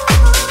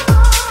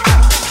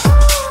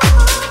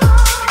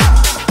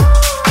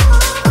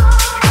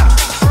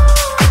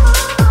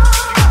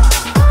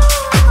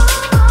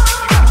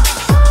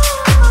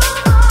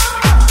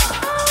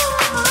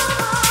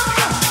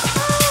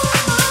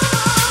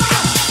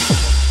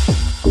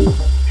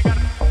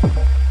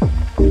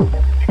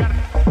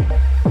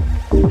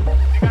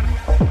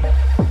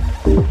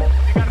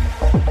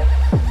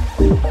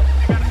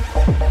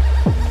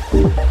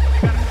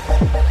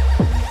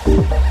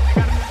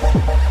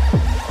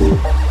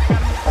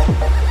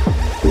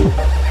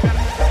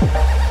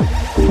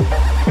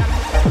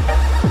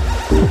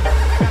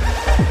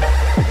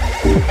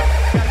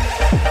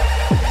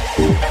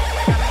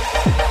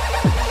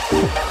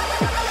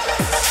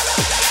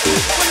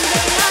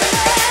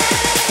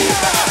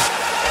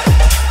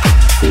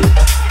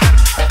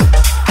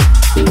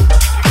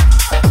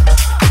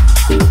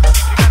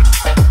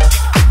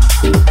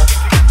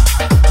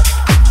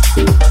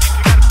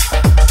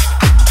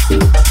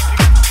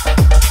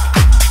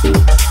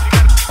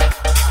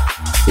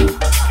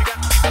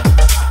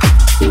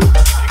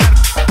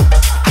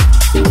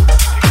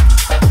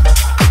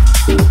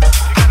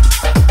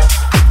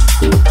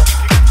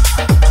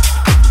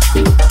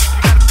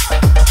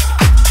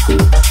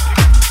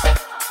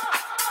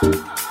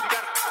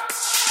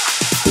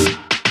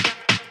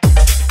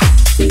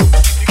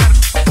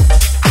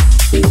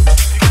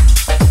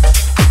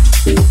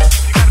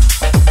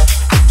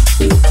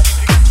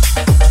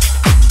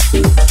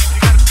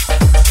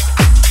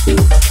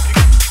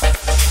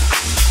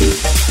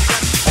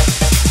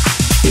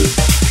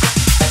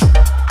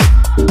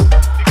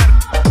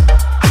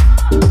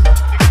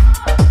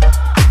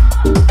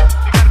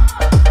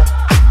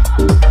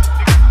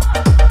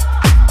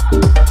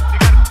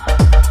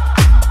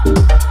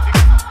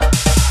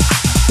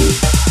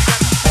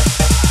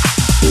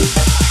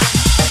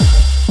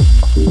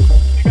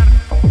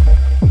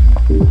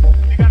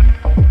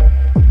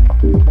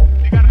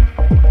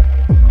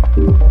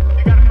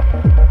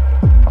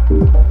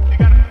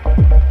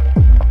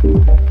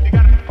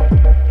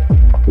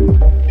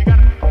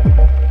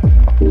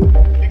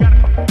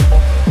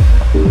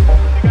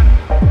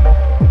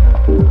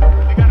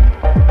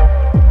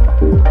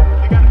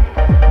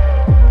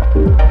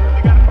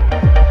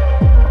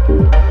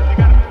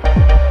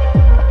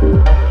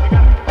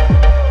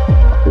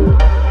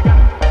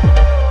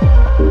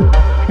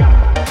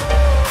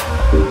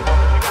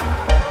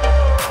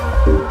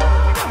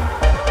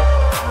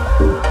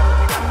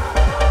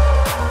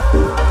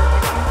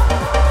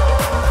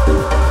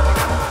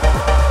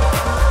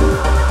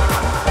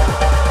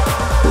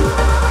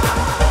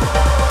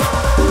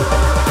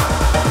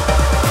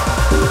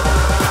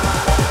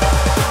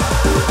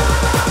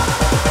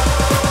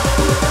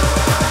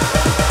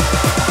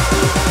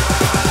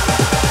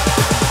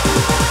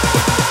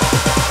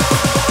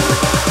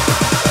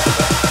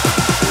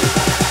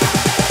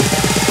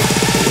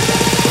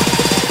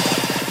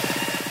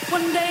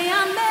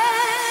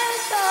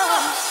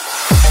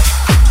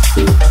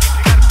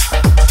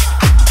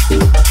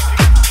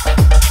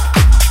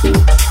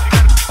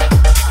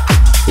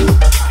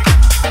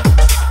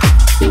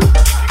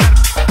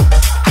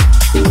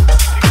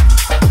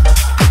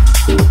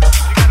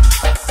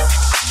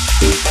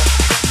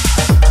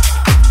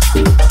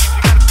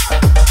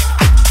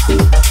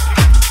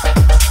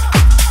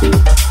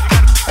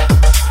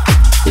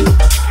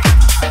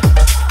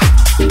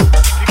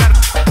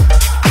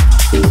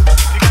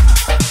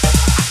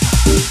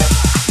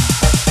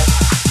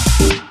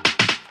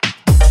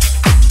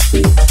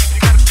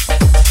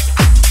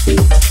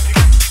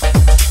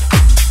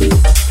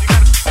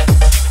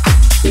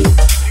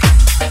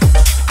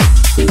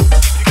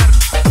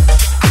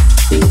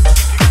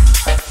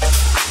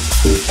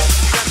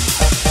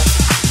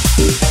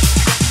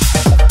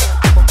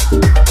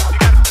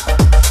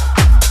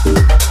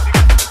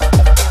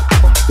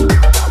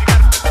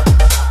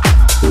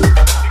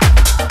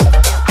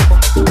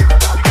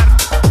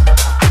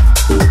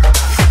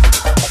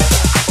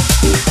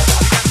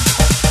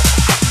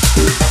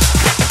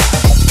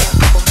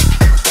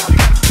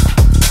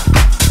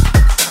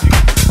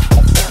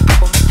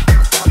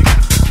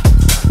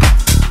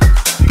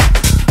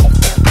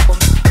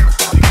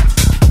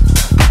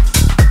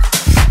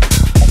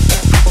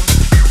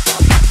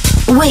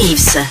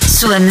 Waves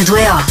su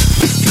m2o.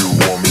 If you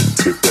want me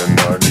tipping,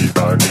 I need.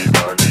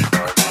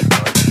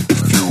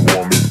 If you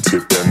want me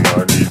tipping,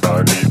 I need.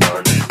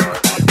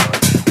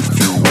 If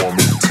you want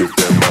me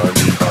tipping, I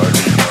need.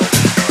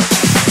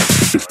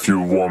 If you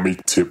want me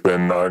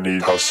tipping, I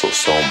need hustle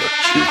so much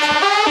chicken.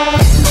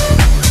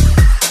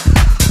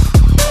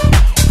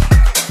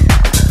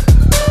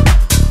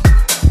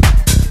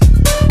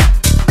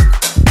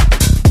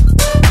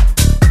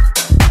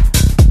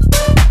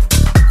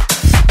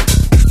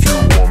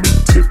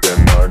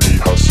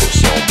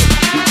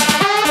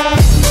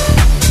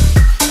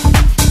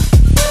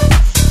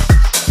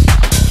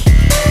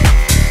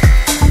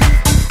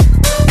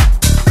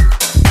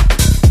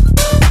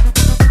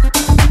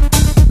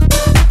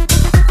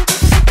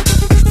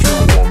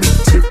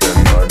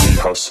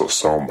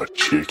 So much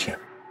chicken.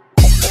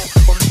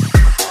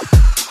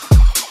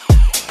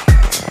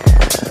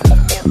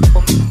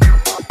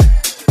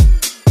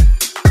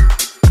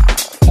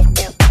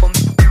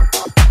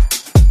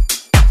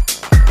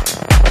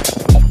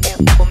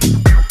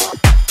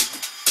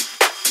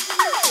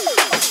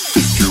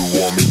 If you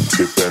want me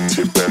tippin',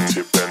 tippin',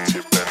 tippin',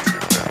 tippin'.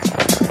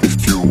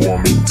 If you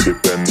want me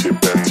tippin',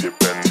 tippin',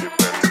 tippin',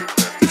 tippin'.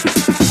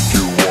 If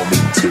you want me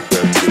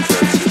tippin',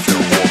 tippin', if you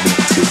want me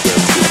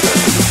tippin',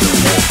 tippin',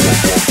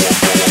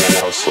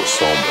 hustle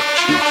so much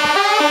chicken.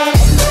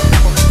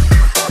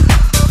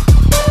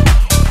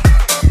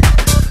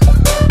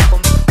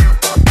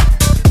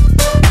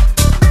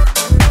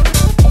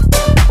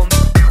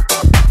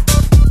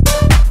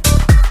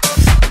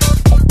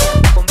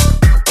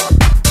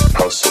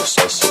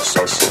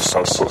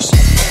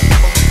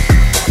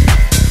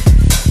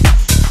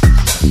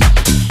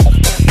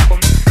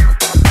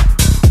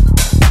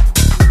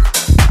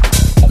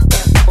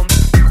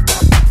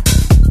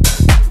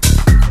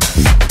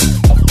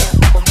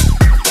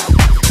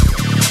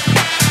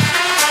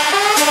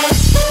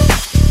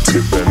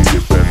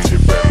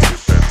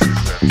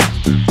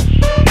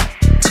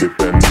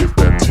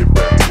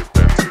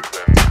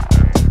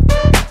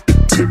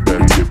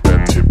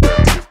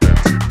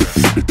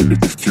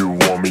 If you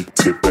want me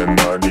tippin',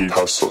 I need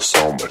hustle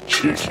so much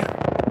chicken.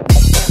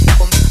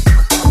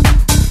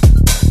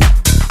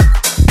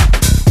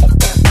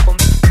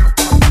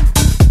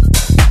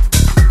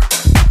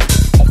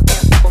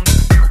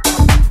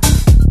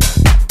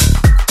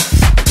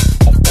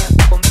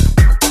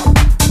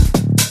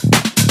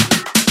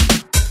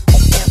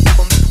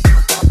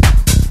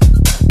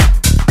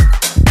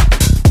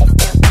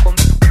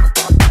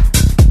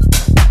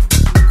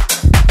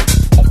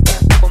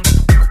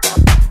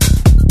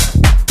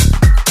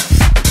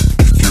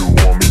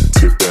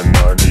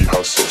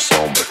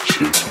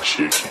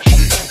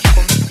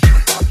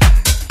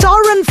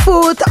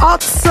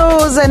 Hot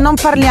sauce, non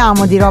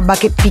parliamo di roba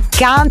che è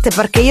piccante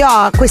perché io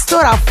a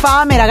quest'ora ho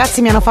fame,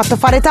 ragazzi mi hanno fatto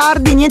fare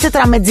tardi, niente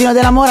tra mezzino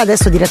dell'amore,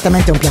 adesso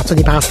direttamente un piatto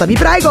di pasta, vi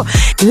prego.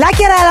 La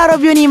Chiarella,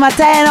 Robioni,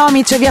 Mattei e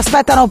Omich vi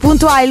aspettano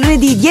puntuali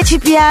lunedì 10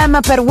 p.m.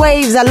 per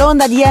Waves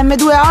all'onda di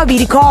m2o. Vi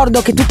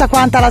ricordo che tutta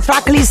quanta la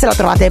tracklist la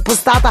trovate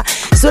postata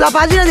sulla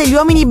pagina degli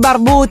uomini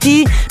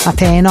barbuti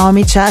Mattei e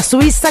Omich su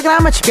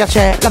Instagram, ci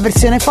piace la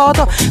versione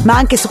foto ma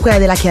anche su quella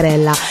della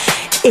Chiarella.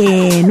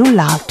 E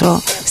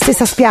null'altro,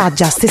 stessa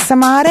spiaggia, stessa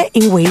mare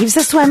in Waves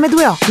su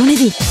m2o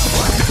lunedì.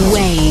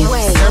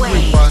 Waves.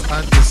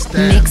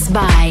 Mixed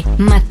by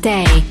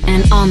Mattei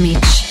and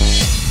Omich.